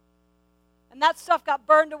 And that stuff got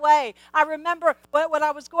burned away. I remember when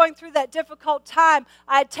I was going through that difficult time,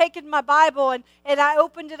 I had taken my Bible and I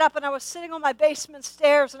opened it up and I was sitting on my basement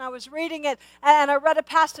stairs and I was reading it. And I read a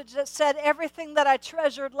passage that said, everything that I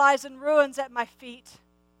treasured lies in ruins at my feet.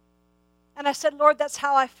 And I said, Lord, that's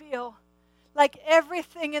how I feel. Like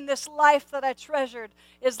everything in this life that I treasured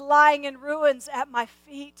is lying in ruins at my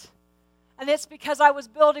feet. And it's because I was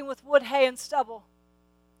building with wood, hay, and stubble.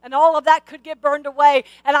 And all of that could get burned away.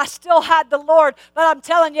 And I still had the Lord. But I'm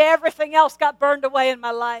telling you, everything else got burned away in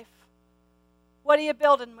my life. What are you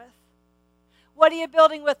building with? What are you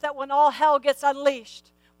building with that when all hell gets unleashed?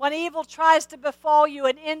 When evil tries to befall you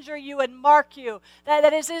and injure you and mark you,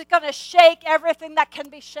 that is going to shake everything that can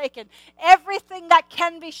be shaken. Everything that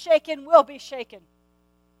can be shaken will be shaken.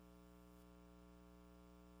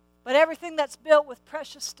 But everything that's built with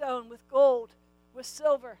precious stone, with gold, with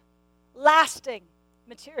silver, lasting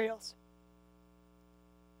materials,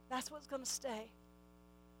 That's what's going to stay.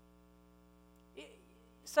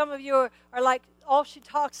 Some of you are like, all she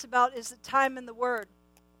talks about is the time in the Word.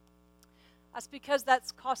 That's because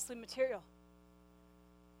that's costly material.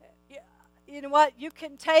 You know what? You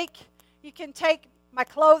can take my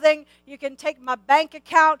clothing, you can take my bank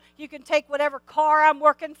account, you can take whatever car I'm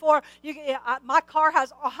working for. My car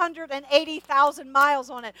has 180,000 miles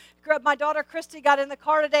on it. My daughter Christy got in the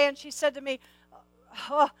car today and she said to me,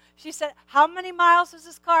 how many miles does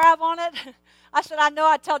this car have on it? I said, I know,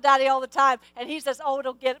 I tell Daddy all the time. And he says,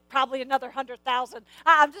 it'll get probably another 100,000.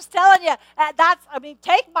 I'm just telling you,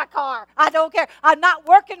 take my car. I don't care. I'm not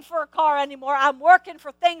working for a car anymore. I'm working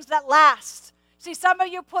for things that last. See, some of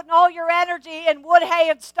you putting all your energy in wood, hay,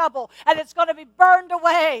 and stubble, and it's going to be burned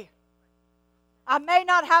away. I may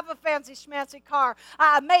not have a fancy schmancy car.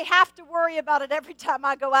 I may have to worry about it every time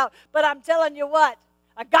I go out. But I'm telling you what,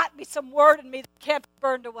 I got me some word in me that can't be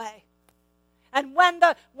burned away. And when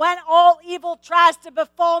all evil tries to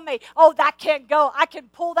befall me, that can't go. I can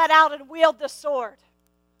pull that out and wield the sword.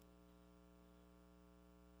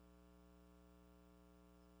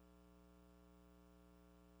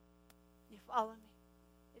 You following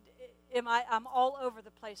me? I'm all over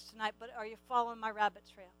the place tonight, but are you following my rabbit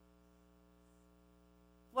trail?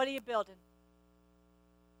 What are you building?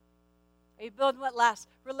 Are you building what lasts?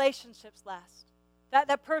 Relationships last.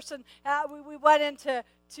 That person, we went into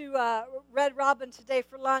Red Robin today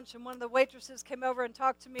for lunch, and one of the waitresses came over and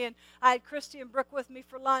talked to me, and I had Christy and Brooke with me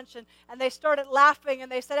for lunch, and they started laughing, and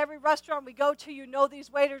they said, every restaurant we go to, you know these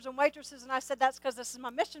waiters and waitresses, and I said, that's because this is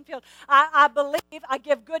my mission field. I believe I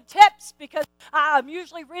give good tips because I'm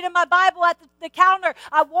usually reading my Bible at the counter.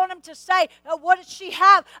 I want them to say, what does she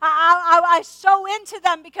have? I sow into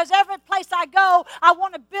them because every place I go, I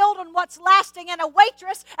want to build on what's lasting, and a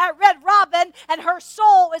waitress at Red Robin and her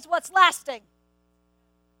soul is what's lasting.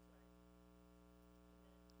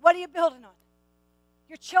 What are you building on?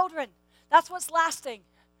 Your children. That's what's lasting.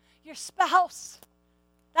 Your spouse.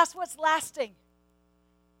 That's what's lasting.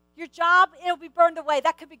 Your job, it'll be burned away.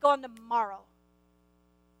 That could be gone tomorrow.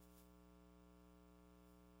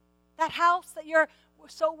 That house that you're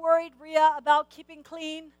so worried, Rhea, about keeping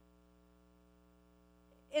clean,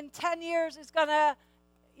 in 10 years is going to,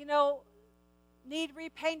 need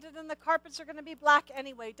repainted and the carpets are going to be black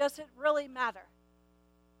anyway. Does it really matter?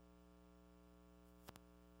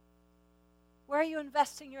 Where are you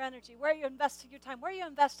investing your energy? Where are you investing your time? Where are you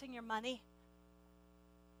investing your money?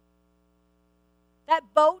 That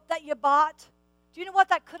boat that you bought, do you know what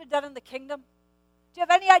that could have done in the kingdom? Do you have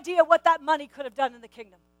any idea what that money could have done in the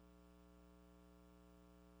kingdom?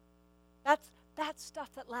 That's stuff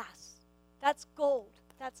that lasts. That's gold.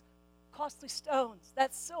 That's costly stones.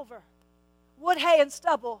 That's silver. Wood, hay, and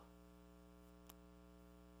stubble.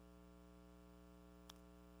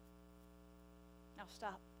 Now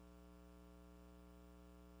stop.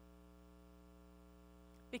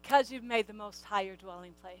 Because you've made the Most High your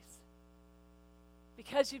dwelling place.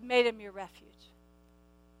 Because you've made him your refuge.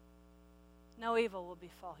 No evil will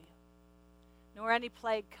befall you, nor any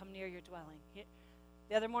plague come near your dwelling.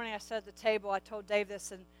 The other morning I sat at the table, I told Dave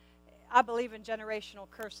this, and I believe in generational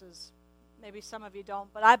curses. Maybe some of you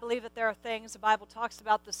don't, but I believe that there are things, the Bible talks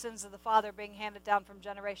about the sins of the father being handed down from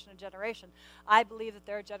generation to generation. I believe that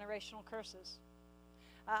there are generational curses.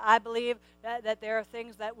 I believe that there are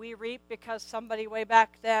things that we reap because somebody way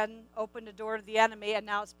back then opened a door to the enemy, and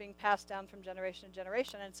now it's being passed down from generation to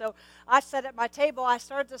generation. And so I sat at my table, I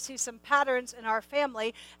started to see some patterns in our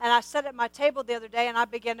family, and I sat at my table the other day, and I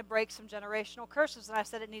began to break some generational curses. And I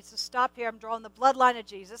said, it needs to stop here. I'm drawing the bloodline of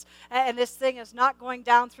Jesus, and this thing is not going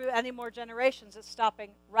down through any more generations. It's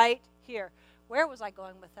stopping right here. Where was I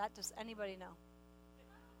going with that? Does anybody know?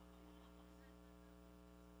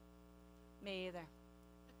 Me either.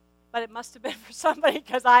 But it must have been for somebody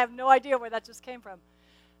because I have no idea where that just came from.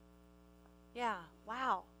 Yeah,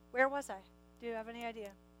 wow. Where was I? Do you have any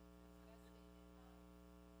idea?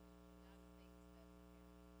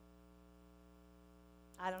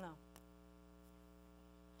 I don't know.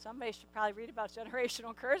 Somebody should probably read about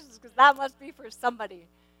generational curses because that must be for somebody.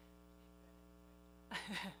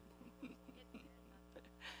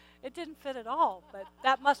 It didn't fit at all, but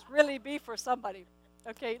that must really be for somebody.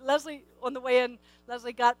 Okay, Leslie, on the way in,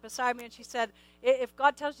 Leslie got beside me and she said, if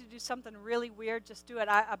God tells you to do something really weird, just do it.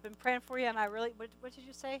 I've been praying for you and what did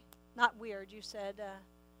you say? Not weird, you said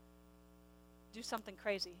do something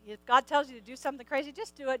crazy. If God tells you to do something crazy,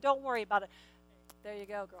 just do it. Don't worry about it. There you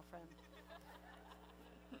go, girlfriend.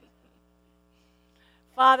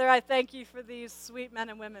 Father, I thank you for these sweet men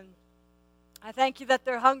and women. I thank you that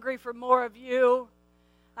they're hungry for more of you.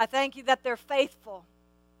 I thank you that they're faithful.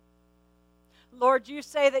 Lord, you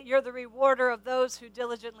say that you're the rewarder of those who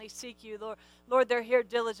diligently seek you. Lord, they're here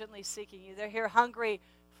diligently seeking you. They're here hungry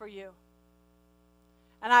for you.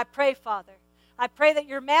 And I pray, Father, I pray that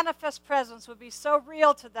your manifest presence would be so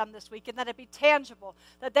real to them this week and that it be tangible,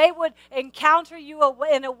 that they would encounter you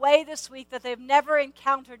in a way this week that they've never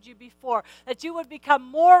encountered you before, that you would become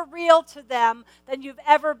more real to them than you've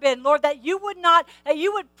ever been. Lord, that you would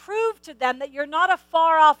prove to them that you're not a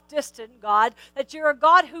far off distant God, that you're a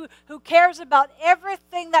God who cares about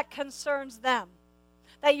everything that concerns them,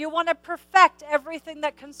 that you want to perfect everything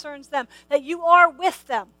that concerns them, that you are with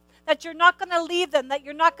them, that you're not going to leave them, that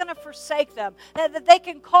you're not going to forsake them, that they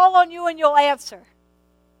can call on you and you'll answer.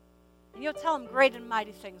 And you'll tell them great and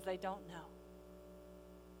mighty things they don't know.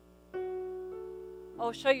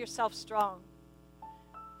 Oh, show yourself strong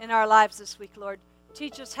in our lives this week, Lord.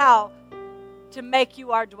 Teach us how to make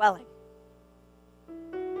you our dwelling.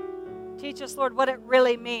 Teach us, Lord, what it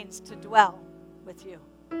really means to dwell with you,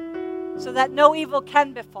 so that no evil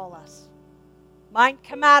can befall us. Might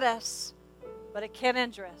come at us, but it can't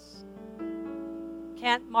injure us,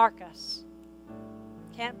 can't mark us,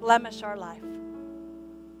 can't blemish our life.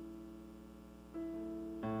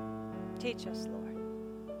 Teach us, Lord.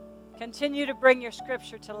 Continue to bring your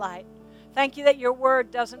scripture to light. Thank you that your word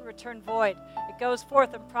doesn't return void. It goes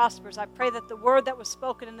forth and prospers. I pray that the word that was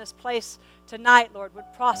spoken in this place tonight, Lord,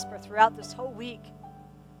 would prosper throughout this whole week,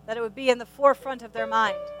 that it would be in the forefront of their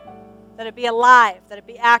mind, that it be alive, that it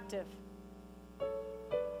be active,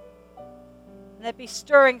 and that be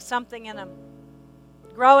stirring something in them,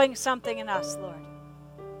 growing something in us, Lord,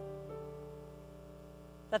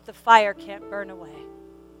 that the fire can't burn away.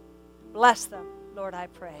 Bless them, Lord, I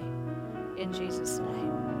pray, in Jesus'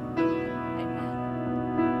 name. Amen.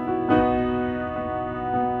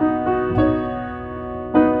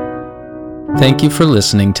 Thank you for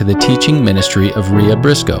listening to the teaching ministry of Rhea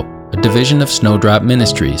Briscoe, a division of Snowdrop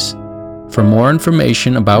Ministries. For more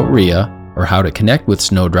information about Rhea or how to connect with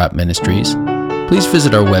Snowdrop Ministries, please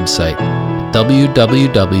visit our website at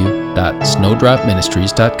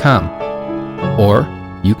www.snowdropministries.com, or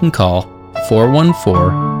you can call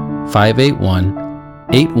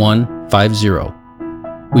 414-581-8150.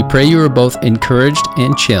 We pray you are both encouraged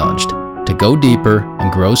and challenged to go deeper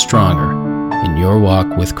and grow stronger in your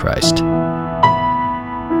walk with Christ.